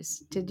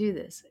use to do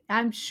this.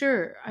 I'm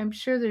sure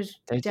there's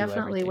They do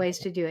definitely everything. ways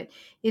to do it.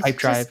 It's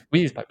Pipedrive.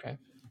 We use Pipedrive.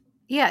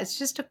 Yeah, it's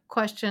just a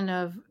question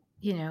of,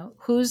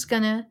 who's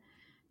going to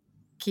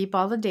keep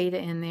all the data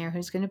in there,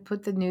 who's going to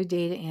put the new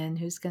data in,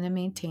 who's going to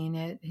maintain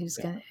it, who's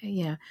going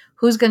to,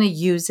 who's going to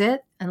use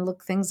it and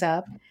look things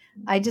up.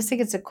 I just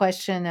think it's a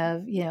question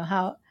of,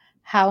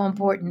 how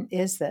important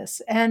is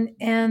this? And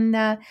where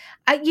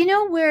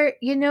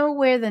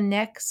the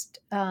next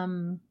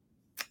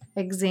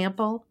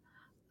example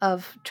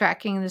of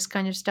tracking this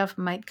kind of stuff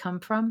might come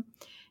from.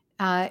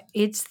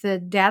 It's the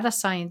data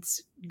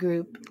science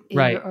group in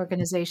your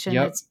organization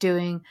that's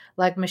doing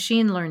like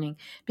machine learning,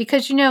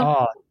 because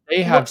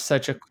they have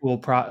such a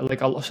cool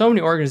so many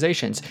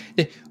organizations.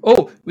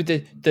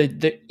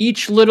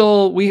 Each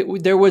little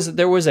there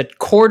was a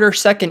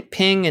quarter-second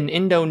ping in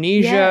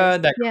Indonesia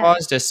that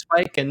caused a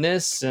spike in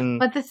this,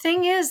 but the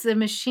thing is, the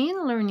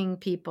machine learning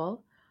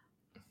people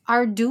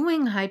are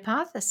doing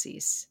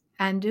hypotheses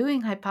and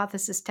doing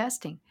hypothesis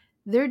testing.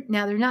 They're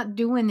not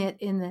doing it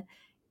in the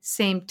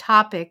same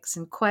topics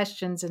and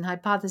questions and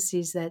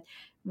hypotheses that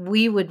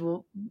we would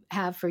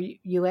have for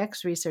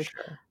UX research,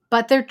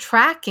 but they're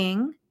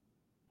tracking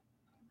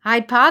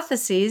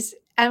hypotheses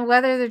and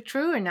whether they're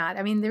true or not.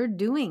 I mean, they're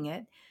doing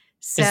it.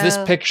 So, is this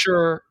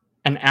picture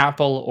an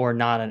apple or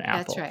not an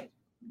apple? That's right.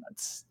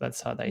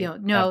 That's how they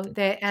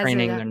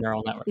training their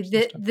neural networks.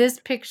 This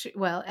picture,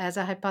 well, as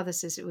a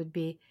hypothesis, it would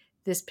be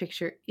this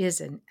picture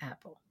is an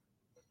apple,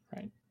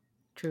 right?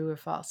 True or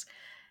false?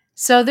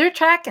 So they're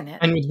tracking it,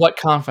 and with what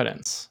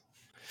confidence?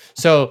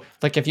 So,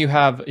 like, if you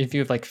have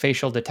like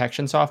facial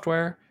detection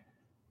software,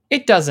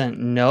 it doesn't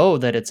know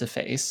that it's a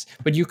face,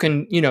 but you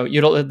can,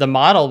 the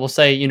model will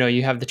say,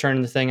 you have the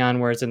turn the thing on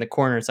where it's in the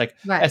corner. It's like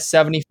a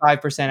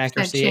 75%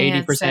 accuracy,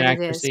 80%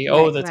 accuracy.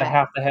 Oh, that's a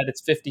half the head.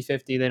 It's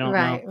 50-50. They don't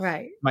know.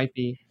 Right. Might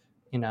be,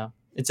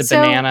 it's a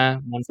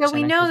banana. So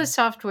we know the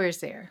software is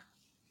there,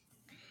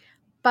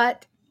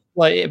 but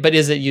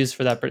is it used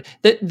for that?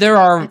 There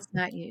are. It's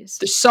not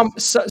used.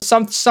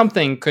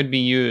 Something could be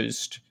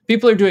used.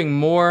 People are doing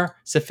more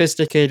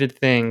sophisticated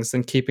things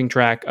than keeping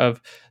track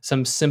of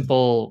some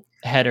simple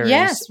headers.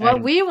 Yes,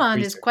 what we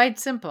want is quite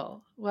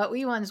simple.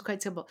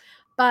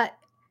 But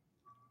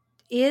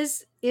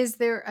is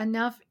there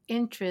enough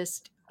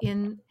interest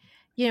in,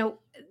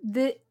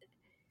 the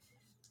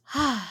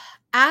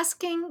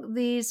asking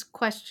these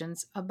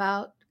questions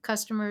about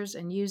customers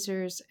and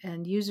users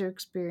and user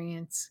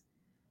experience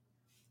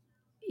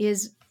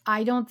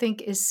I don't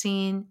think is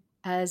seen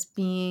as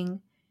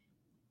being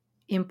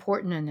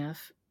important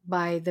enough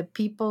by the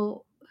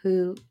people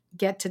who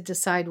get to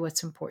decide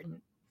what's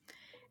important.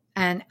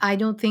 And I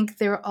don't think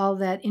they're all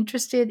that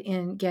interested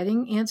in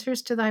getting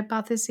answers to the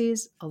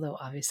hypotheses, although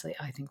obviously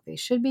I think they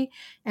should be.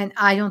 And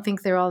I don't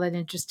think they're all that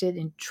interested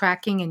in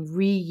tracking and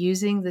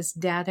reusing this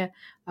data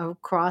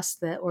across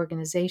the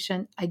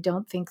organization. I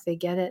don't think they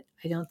get it.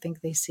 I don't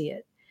think they see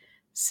it.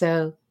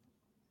 So,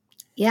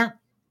 yeah,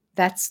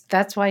 that's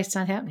why it's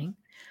not happening.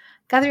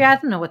 Guthrie, I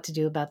don't know what to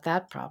do about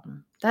that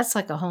problem. That's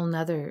like a whole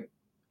nother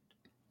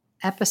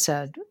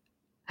episode.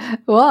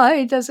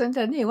 Why doesn't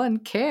anyone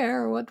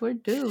care what we're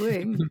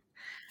doing?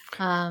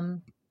 But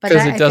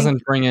Because it I doesn't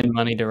think, bring in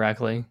money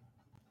directly.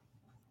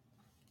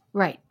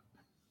 right.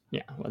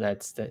 Yeah, well,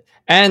 that's the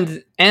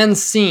and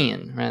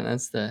scene, right?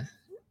 That's the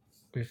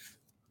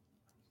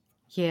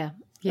Yeah. that's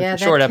Yeah, a that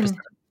short episode.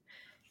 can,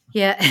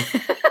 yeah.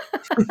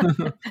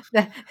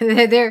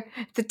 They're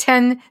the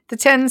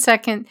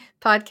 10-second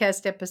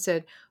podcast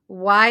episode.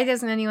 Why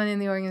doesn't anyone in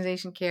the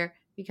organization care?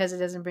 Because it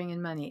doesn't bring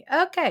in money.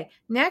 Okay,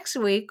 next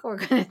week we're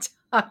going to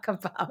talk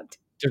about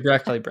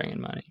Directly bring in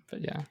money,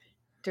 but yeah,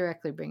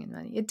 directly bring in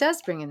money. It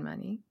does bring in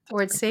money,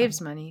 or it bring in saves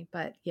money. money,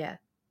 but yeah,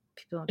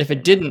 people don't If care it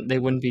enough. didn't, they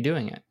wouldn't be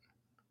doing it.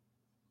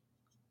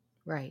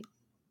 Right.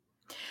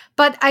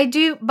 But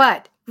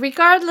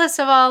regardless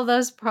of all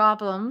those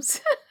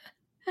problems,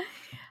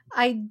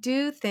 I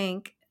do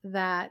think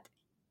that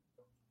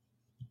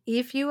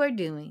if you are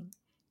doing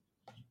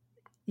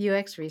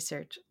UX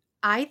research,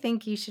 I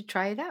think you should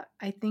try it out.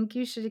 I think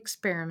you should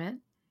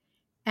experiment.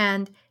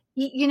 And,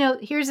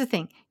 here's the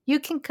thing, you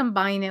can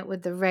combine it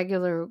with the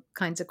regular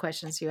kinds of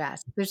questions you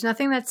ask. There's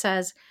nothing that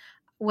says,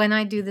 when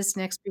I do this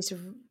next piece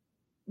of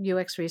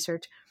UX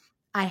research,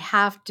 I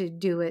have to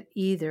do it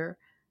either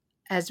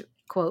as,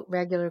 quote,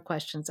 regular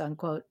questions,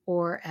 unquote,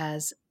 or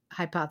as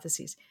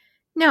hypotheses.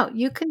 No,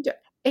 you can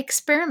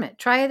experiment,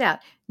 try it out.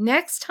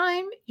 Next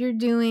time you're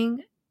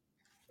doing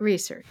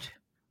research,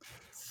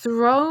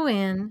 throw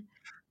in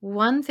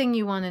one thing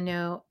you want to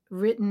know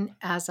written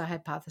as a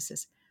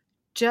hypothesis.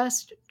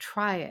 Just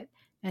try it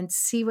and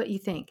see what you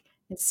think,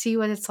 and see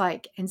what it's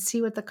like, and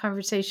see what the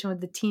conversation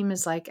with the team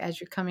is like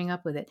as you're coming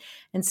up with it,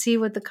 and see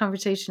what the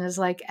conversation is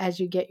like as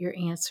you get your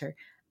answer.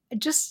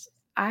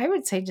 I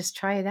would say just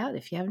try it out.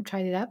 If you haven't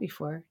tried it out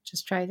before,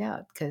 just try it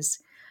out, because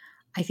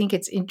I think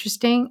it's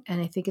interesting, and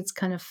I think it's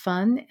kind of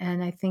fun,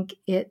 and I think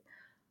it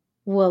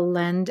will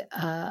lend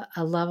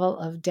a level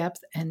of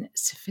depth and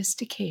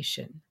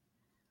sophistication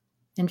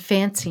and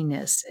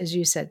fanciness, as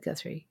you said,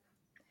 Guthrie,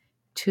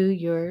 to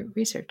your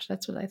research.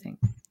 That's what I think.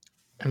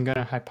 I'm going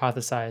to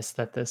hypothesize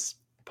that this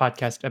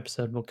podcast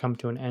episode will come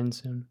to an end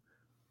soon.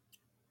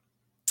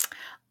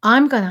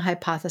 I'm going to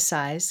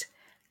hypothesize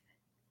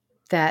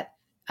that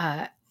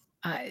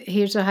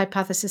here's a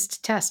hypothesis to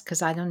test,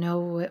 because I don't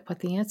know what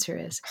the answer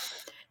is,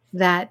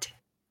 that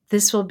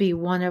this will be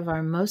one of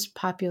our most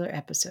popular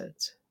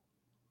episodes.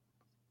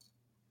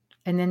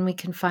 And then we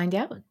can find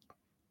out.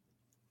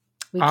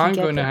 I'm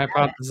going to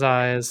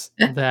hypothesize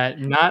that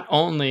not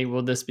only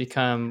will this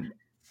become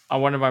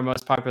one of our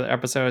most popular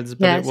episodes,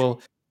 but it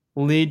will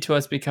lead to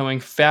us becoming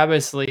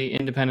fabulously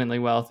independently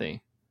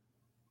wealthy.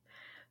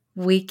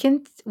 We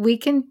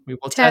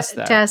will test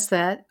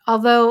that.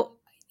 Although,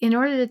 in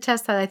order to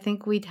test that, I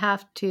think we'd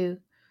have to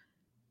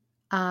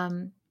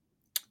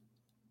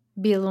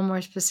be a little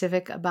more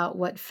specific about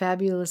what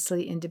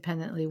fabulously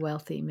independently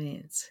wealthy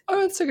means.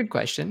 Oh, that's a good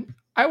question.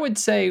 I would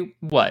say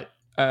what?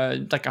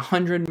 Like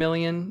 100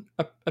 million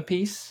a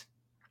piece?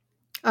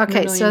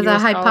 Okay, so the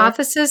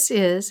hypothesis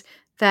is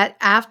that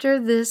after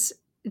this,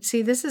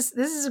 see, this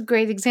is a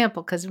great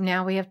example, because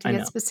now we have to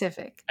get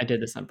specific. I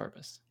did this on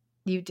purpose.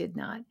 You did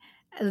not.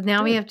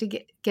 Now we have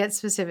to get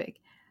specific.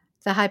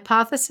 The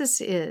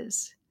hypothesis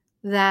is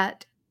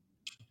that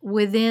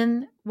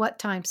within what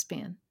time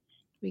span?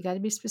 We got to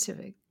be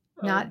specific.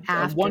 Not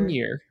after. 1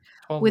 year.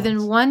 Within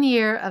months. 1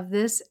 year of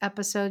this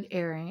episode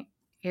airing,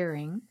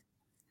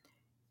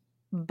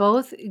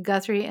 both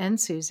Guthrie and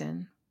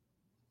Susan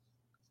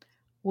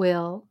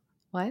will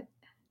what?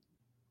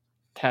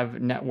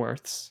 Have net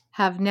worths.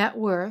 Have net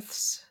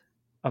worths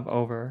of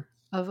over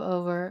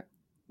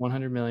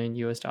 100 million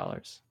US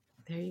dollars.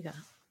 There you go.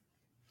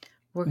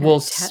 We'll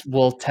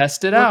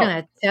test it out. We're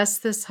going to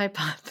test this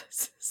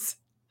hypothesis.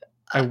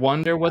 I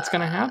wonder what's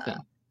going to happen.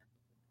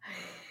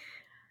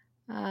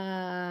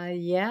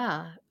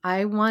 Yeah,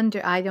 I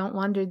wonder. I don't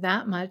wonder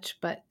that much,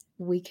 but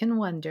we can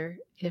wonder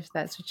if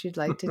that's what you'd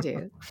like to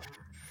do.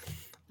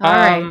 All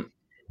right.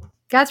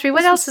 Guthrie,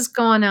 what else is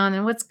going on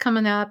and what's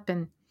coming up?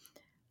 And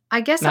I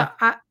guess, there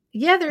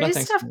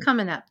is stuff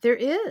coming up. There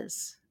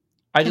is.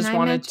 I just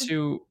wanted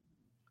to,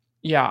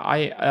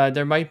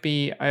 there might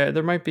be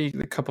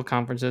a couple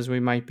conferences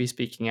we might be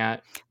speaking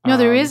at. No,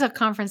 there is a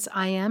conference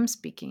I am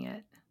speaking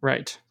at.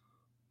 Right.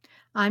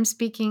 I'm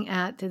speaking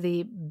at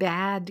the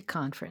BAD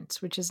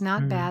conference, which is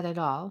not bad at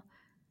all.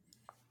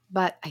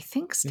 But I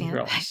think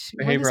Behavioral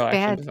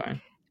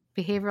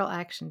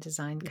Action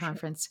Design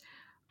Conference,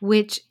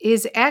 which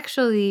is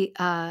actually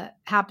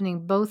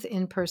happening both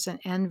in person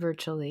and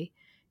virtually.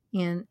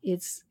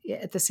 It's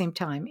at the same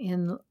time.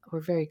 We're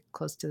very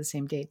close to the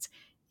same dates.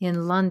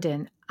 In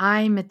London,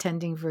 I'm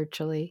attending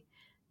virtually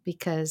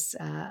because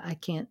I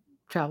can't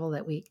travel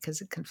that week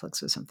because it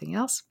conflicts with something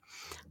else.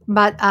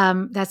 But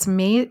that's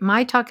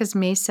my talk is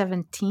May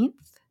 17th.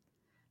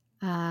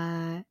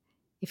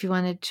 If you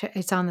want to,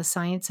 it's on the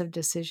science of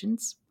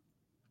decisions.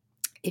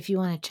 If you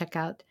want to check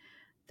out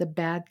the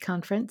BAD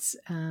conference,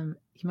 you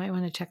might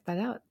want to check that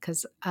out,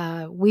 because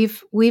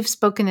we've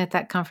spoken at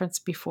that conference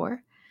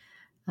before,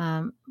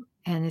 and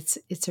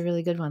it's a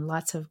really good one.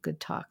 Lots of good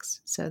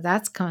talks. So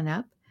that's coming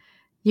up.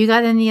 You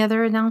got any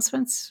other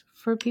announcements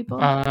for people?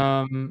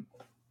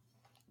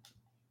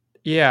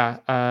 Yeah,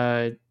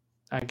 I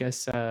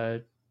guess.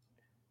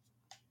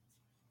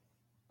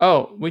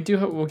 Oh, we do.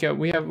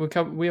 We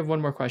have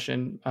one more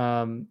question.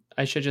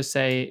 I should just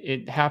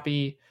say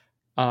happy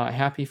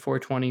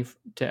 420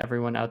 to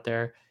everyone out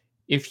there.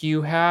 If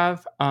you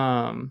have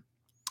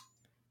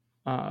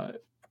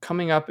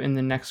coming up in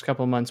the next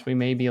couple of months, we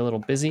may be a little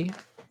busy.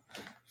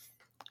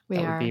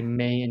 That would be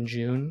May and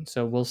June.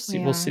 So we'll see.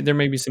 We'll see. There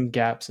may be some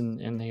gaps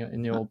in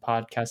the old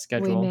podcast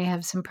schedule. We may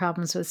have some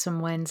problems with some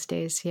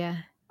Wednesdays. Yeah.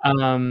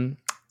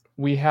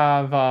 We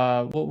have.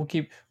 We'll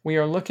keep. We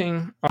are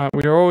looking.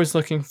 We are always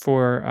looking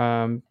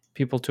for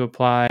people to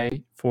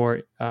apply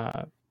for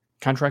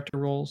contractor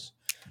roles.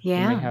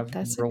 Yeah,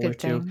 that's a good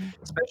thing. Too.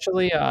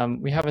 Especially,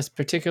 we have a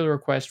particular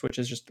request which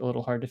is just a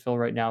little hard to fill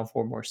right now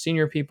for more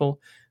senior people.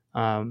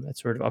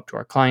 That's sort of up to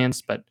our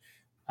clients, but.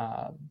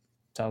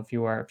 So if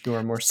you are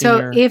more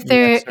senior,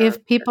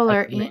 if people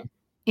are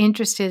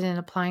interested in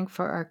applying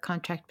for our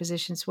contract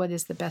positions, what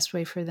is the best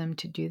way for them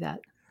to do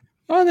that?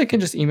 Well, they can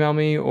just email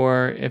me,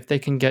 or if they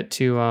can get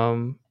to,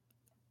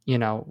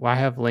 I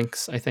have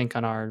links I think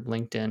on our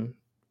LinkedIn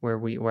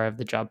where I have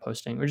the job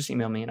posting, or just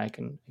email me and I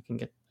can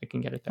get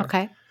it there.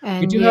 Okay.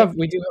 And we do have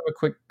a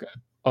quick.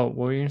 Oh, what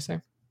were you gonna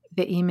say?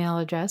 The email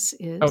address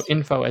is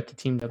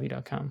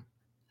info@theteamw.com.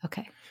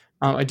 Okay.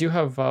 I do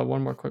have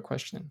one more quick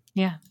question.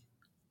 Yeah.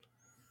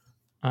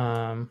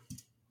 You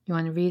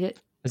want to read it?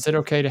 Is it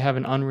okay to have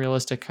an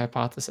unrealistic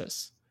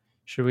hypothesis?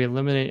 Should we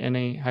eliminate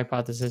any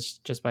hypothesis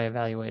just by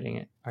evaluating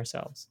it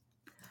ourselves?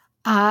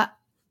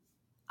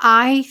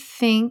 I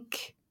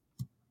think,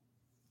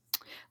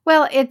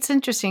 well, it's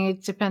interesting.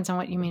 It depends on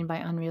what you mean by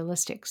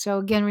unrealistic. So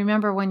again,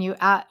 remember when you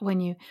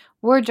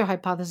word your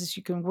hypothesis,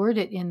 you can word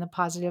it in the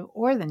positive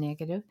or the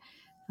negative,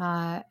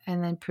 and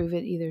then prove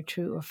it either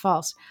true or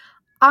false.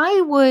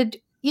 I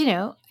would,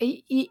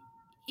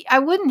 I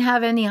wouldn't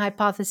have any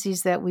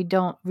hypotheses that we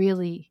don't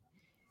really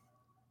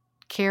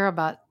care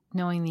about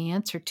knowing the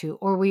answer to,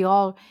 or we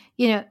all,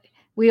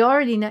 we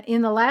already know.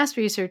 In the last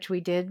research we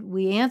did,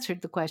 we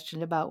answered the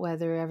question about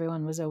whether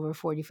everyone was over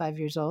 45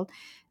 years old.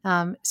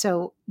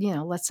 So,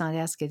 let's not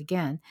ask it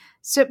again.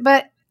 So,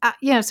 but,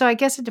 so I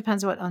guess it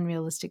depends what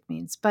unrealistic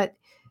means. But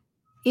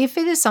if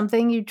it is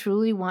something you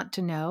truly want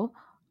to know,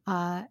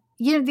 and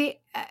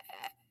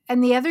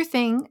the other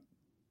thing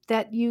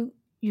that you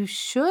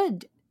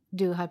should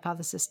do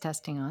hypothesis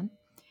testing on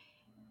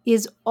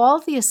is all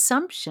the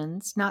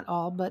assumptions, not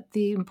all, but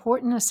the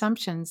important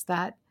assumptions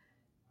that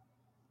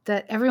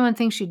everyone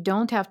thinks you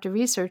don't have to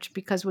research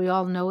because we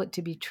all know it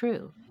to be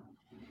true.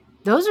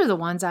 Those are the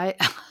ones I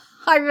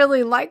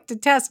really like to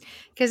test,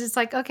 because it's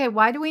like, okay,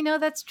 why do we know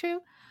that's true?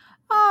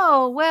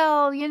 Oh,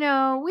 well,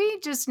 we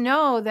just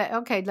know that,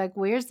 okay, like,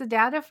 where's the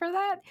data for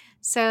that?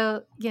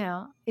 So,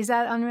 is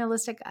that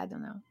unrealistic? I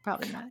don't know.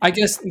 Probably not. I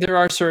guess there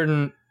are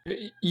certain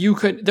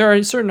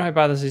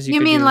hypotheses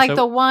you mean do, like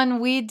the one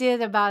we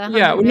did about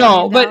 $100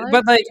 million? but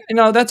like,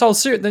 that's all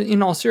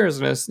in all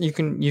seriousness, you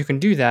can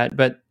do that,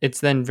 but it's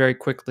then very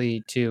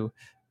quickly to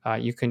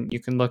you can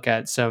look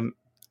at some,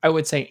 I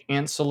would say,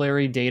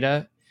 ancillary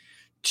data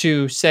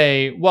to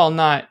say, well,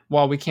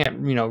 we can't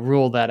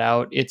rule that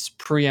out. It's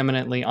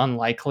preeminently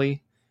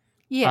unlikely.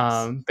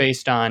 Yes.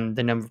 Based on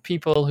the number of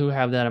people who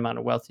have that amount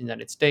of wealth in the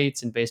United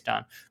States, and based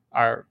on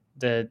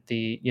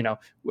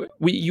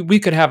we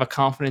could have a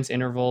confidence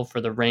interval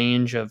for the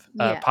range of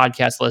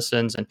podcast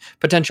listens and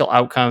potential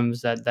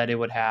outcomes that it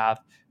would have,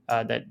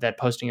 that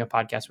posting a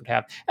podcast would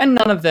have, and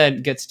none of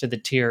that gets to the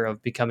tier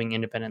of becoming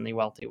independently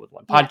wealthy with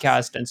one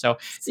podcast. And so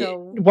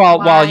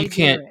while you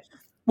can't,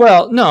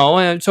 well,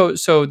 no,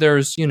 so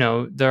there's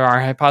there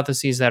are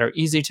hypotheses that are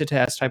easy to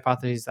test,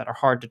 hypotheses that are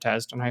hard to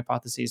test, and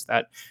hypotheses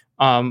that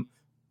are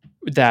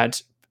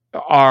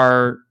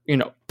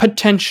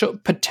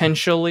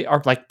potentially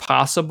are like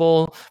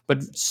possible,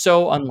 but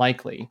so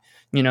unlikely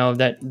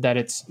that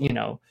it's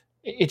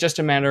it's just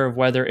a matter of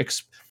whether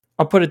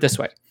I'll put it this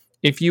way: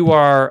 if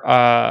you're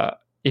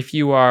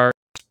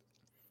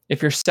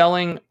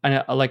selling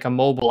like a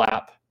mobile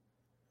app,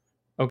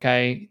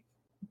 okay,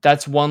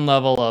 that's one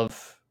level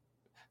of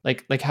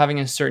like having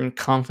a certain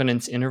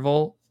confidence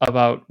interval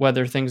about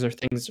whether things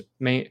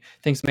may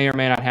or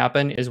may not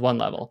happen is one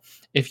level.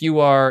 If you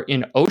are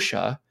in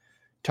OSHA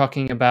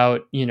talking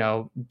about,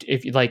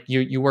 if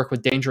you work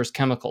with dangerous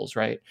chemicals,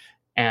 right?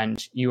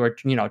 And you are,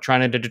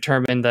 trying to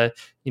determine the,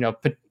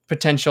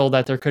 potential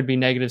that there could be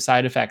negative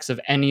side effects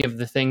of any of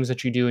the things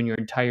that you do in your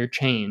entire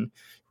chain,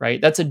 right?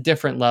 That's a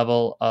different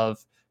level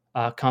of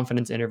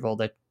confidence interval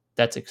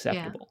that's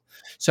acceptable. Yeah.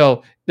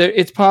 So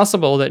it's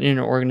possible that in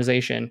an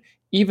organization,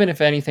 even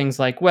if anything's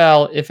like,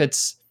 well, if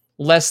it's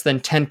less than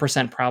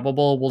 10%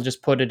 probable, we'll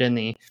just put it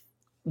in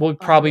we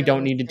probably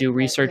don't need to do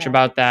research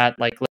about that.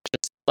 Like,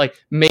 let's just,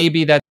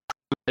 maybe that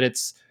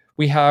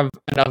we have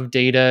enough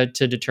data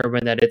to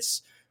determine that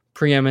it's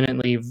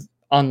preeminently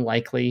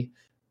unlikely.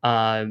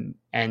 And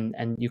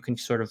you can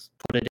sort of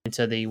put it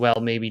into the, well,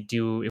 maybe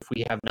do if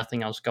we have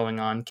nothing else going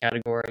on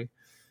category.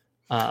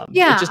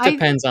 It just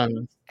depends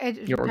on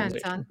your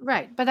organization.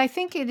 Right. But I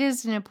think it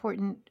is an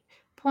important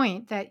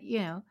point that,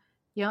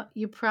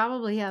 you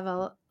probably have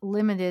a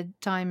limited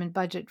time and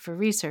budget for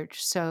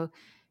research. So,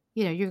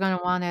 you're going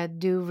to want to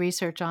do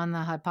research on the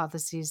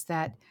hypotheses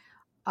that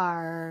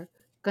are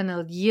going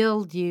to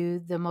yield you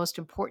the most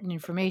important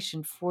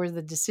information for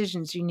the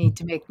decisions you need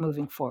to make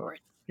moving forward.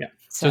 Yeah.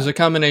 So there's a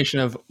combination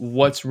of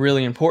what's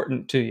really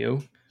important to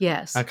you.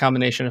 Yes. A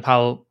combination of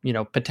how,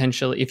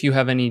 potentially, if you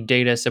have any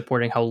data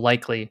supporting how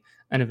likely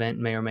an event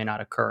may or may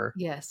not occur.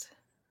 Yes.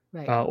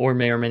 Right. Or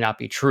may or may not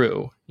be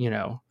true,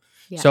 Yeah.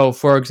 So,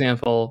 for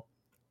example,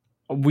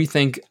 we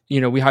think, we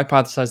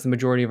hypothesize the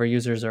majority of our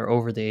users are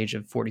over the age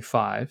of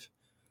 45.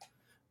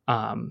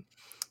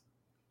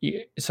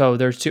 So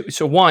there's two.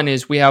 So one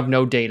is we have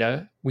no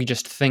data. We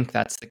just think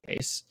that's the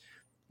case.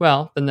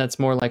 Well, then that's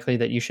more likely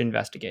that you should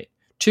investigate.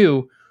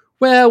 Two,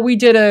 well, we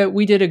did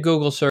a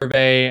Google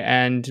survey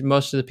and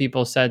most of the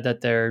people said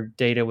that their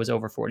data was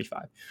over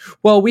 45.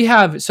 Well,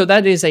 so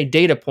that is a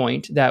data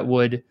point that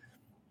would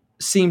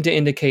seem to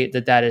indicate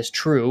that is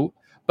true.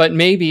 But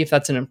maybe if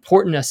that's an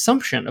important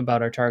assumption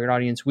about our target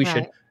audience, we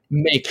should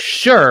make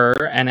sure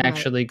and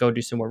actually go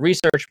do some more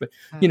research. But,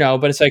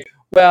 but it's like,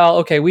 well,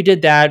 okay, we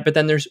did that. But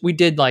then we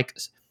did like,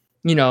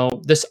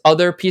 this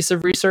other piece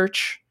of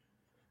research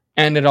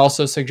and it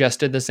also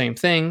suggested the same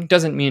thing.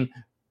 Doesn't mean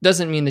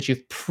that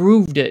you've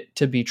proved it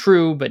to be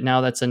true. But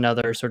now that's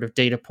another sort of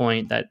data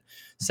point that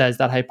says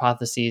that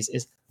hypothesis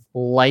is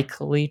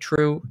likely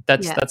true.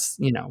 That's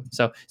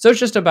so it's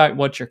just about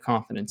what your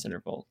confidence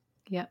interval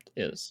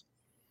is.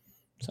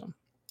 So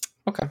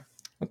okay.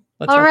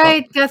 All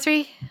right,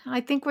 Guthrie. I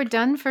think we're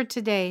done for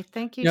today.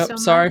 Thank you so much.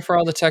 Sorry for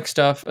all the tech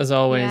stuff as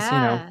always,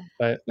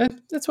 but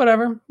that's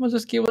whatever. We'll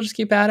just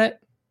keep at it.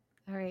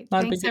 All right.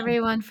 Thanks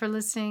everyone for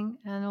listening,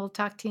 and we'll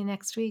talk to you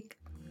next week.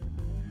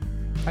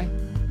 Bye.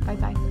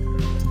 Bye-bye.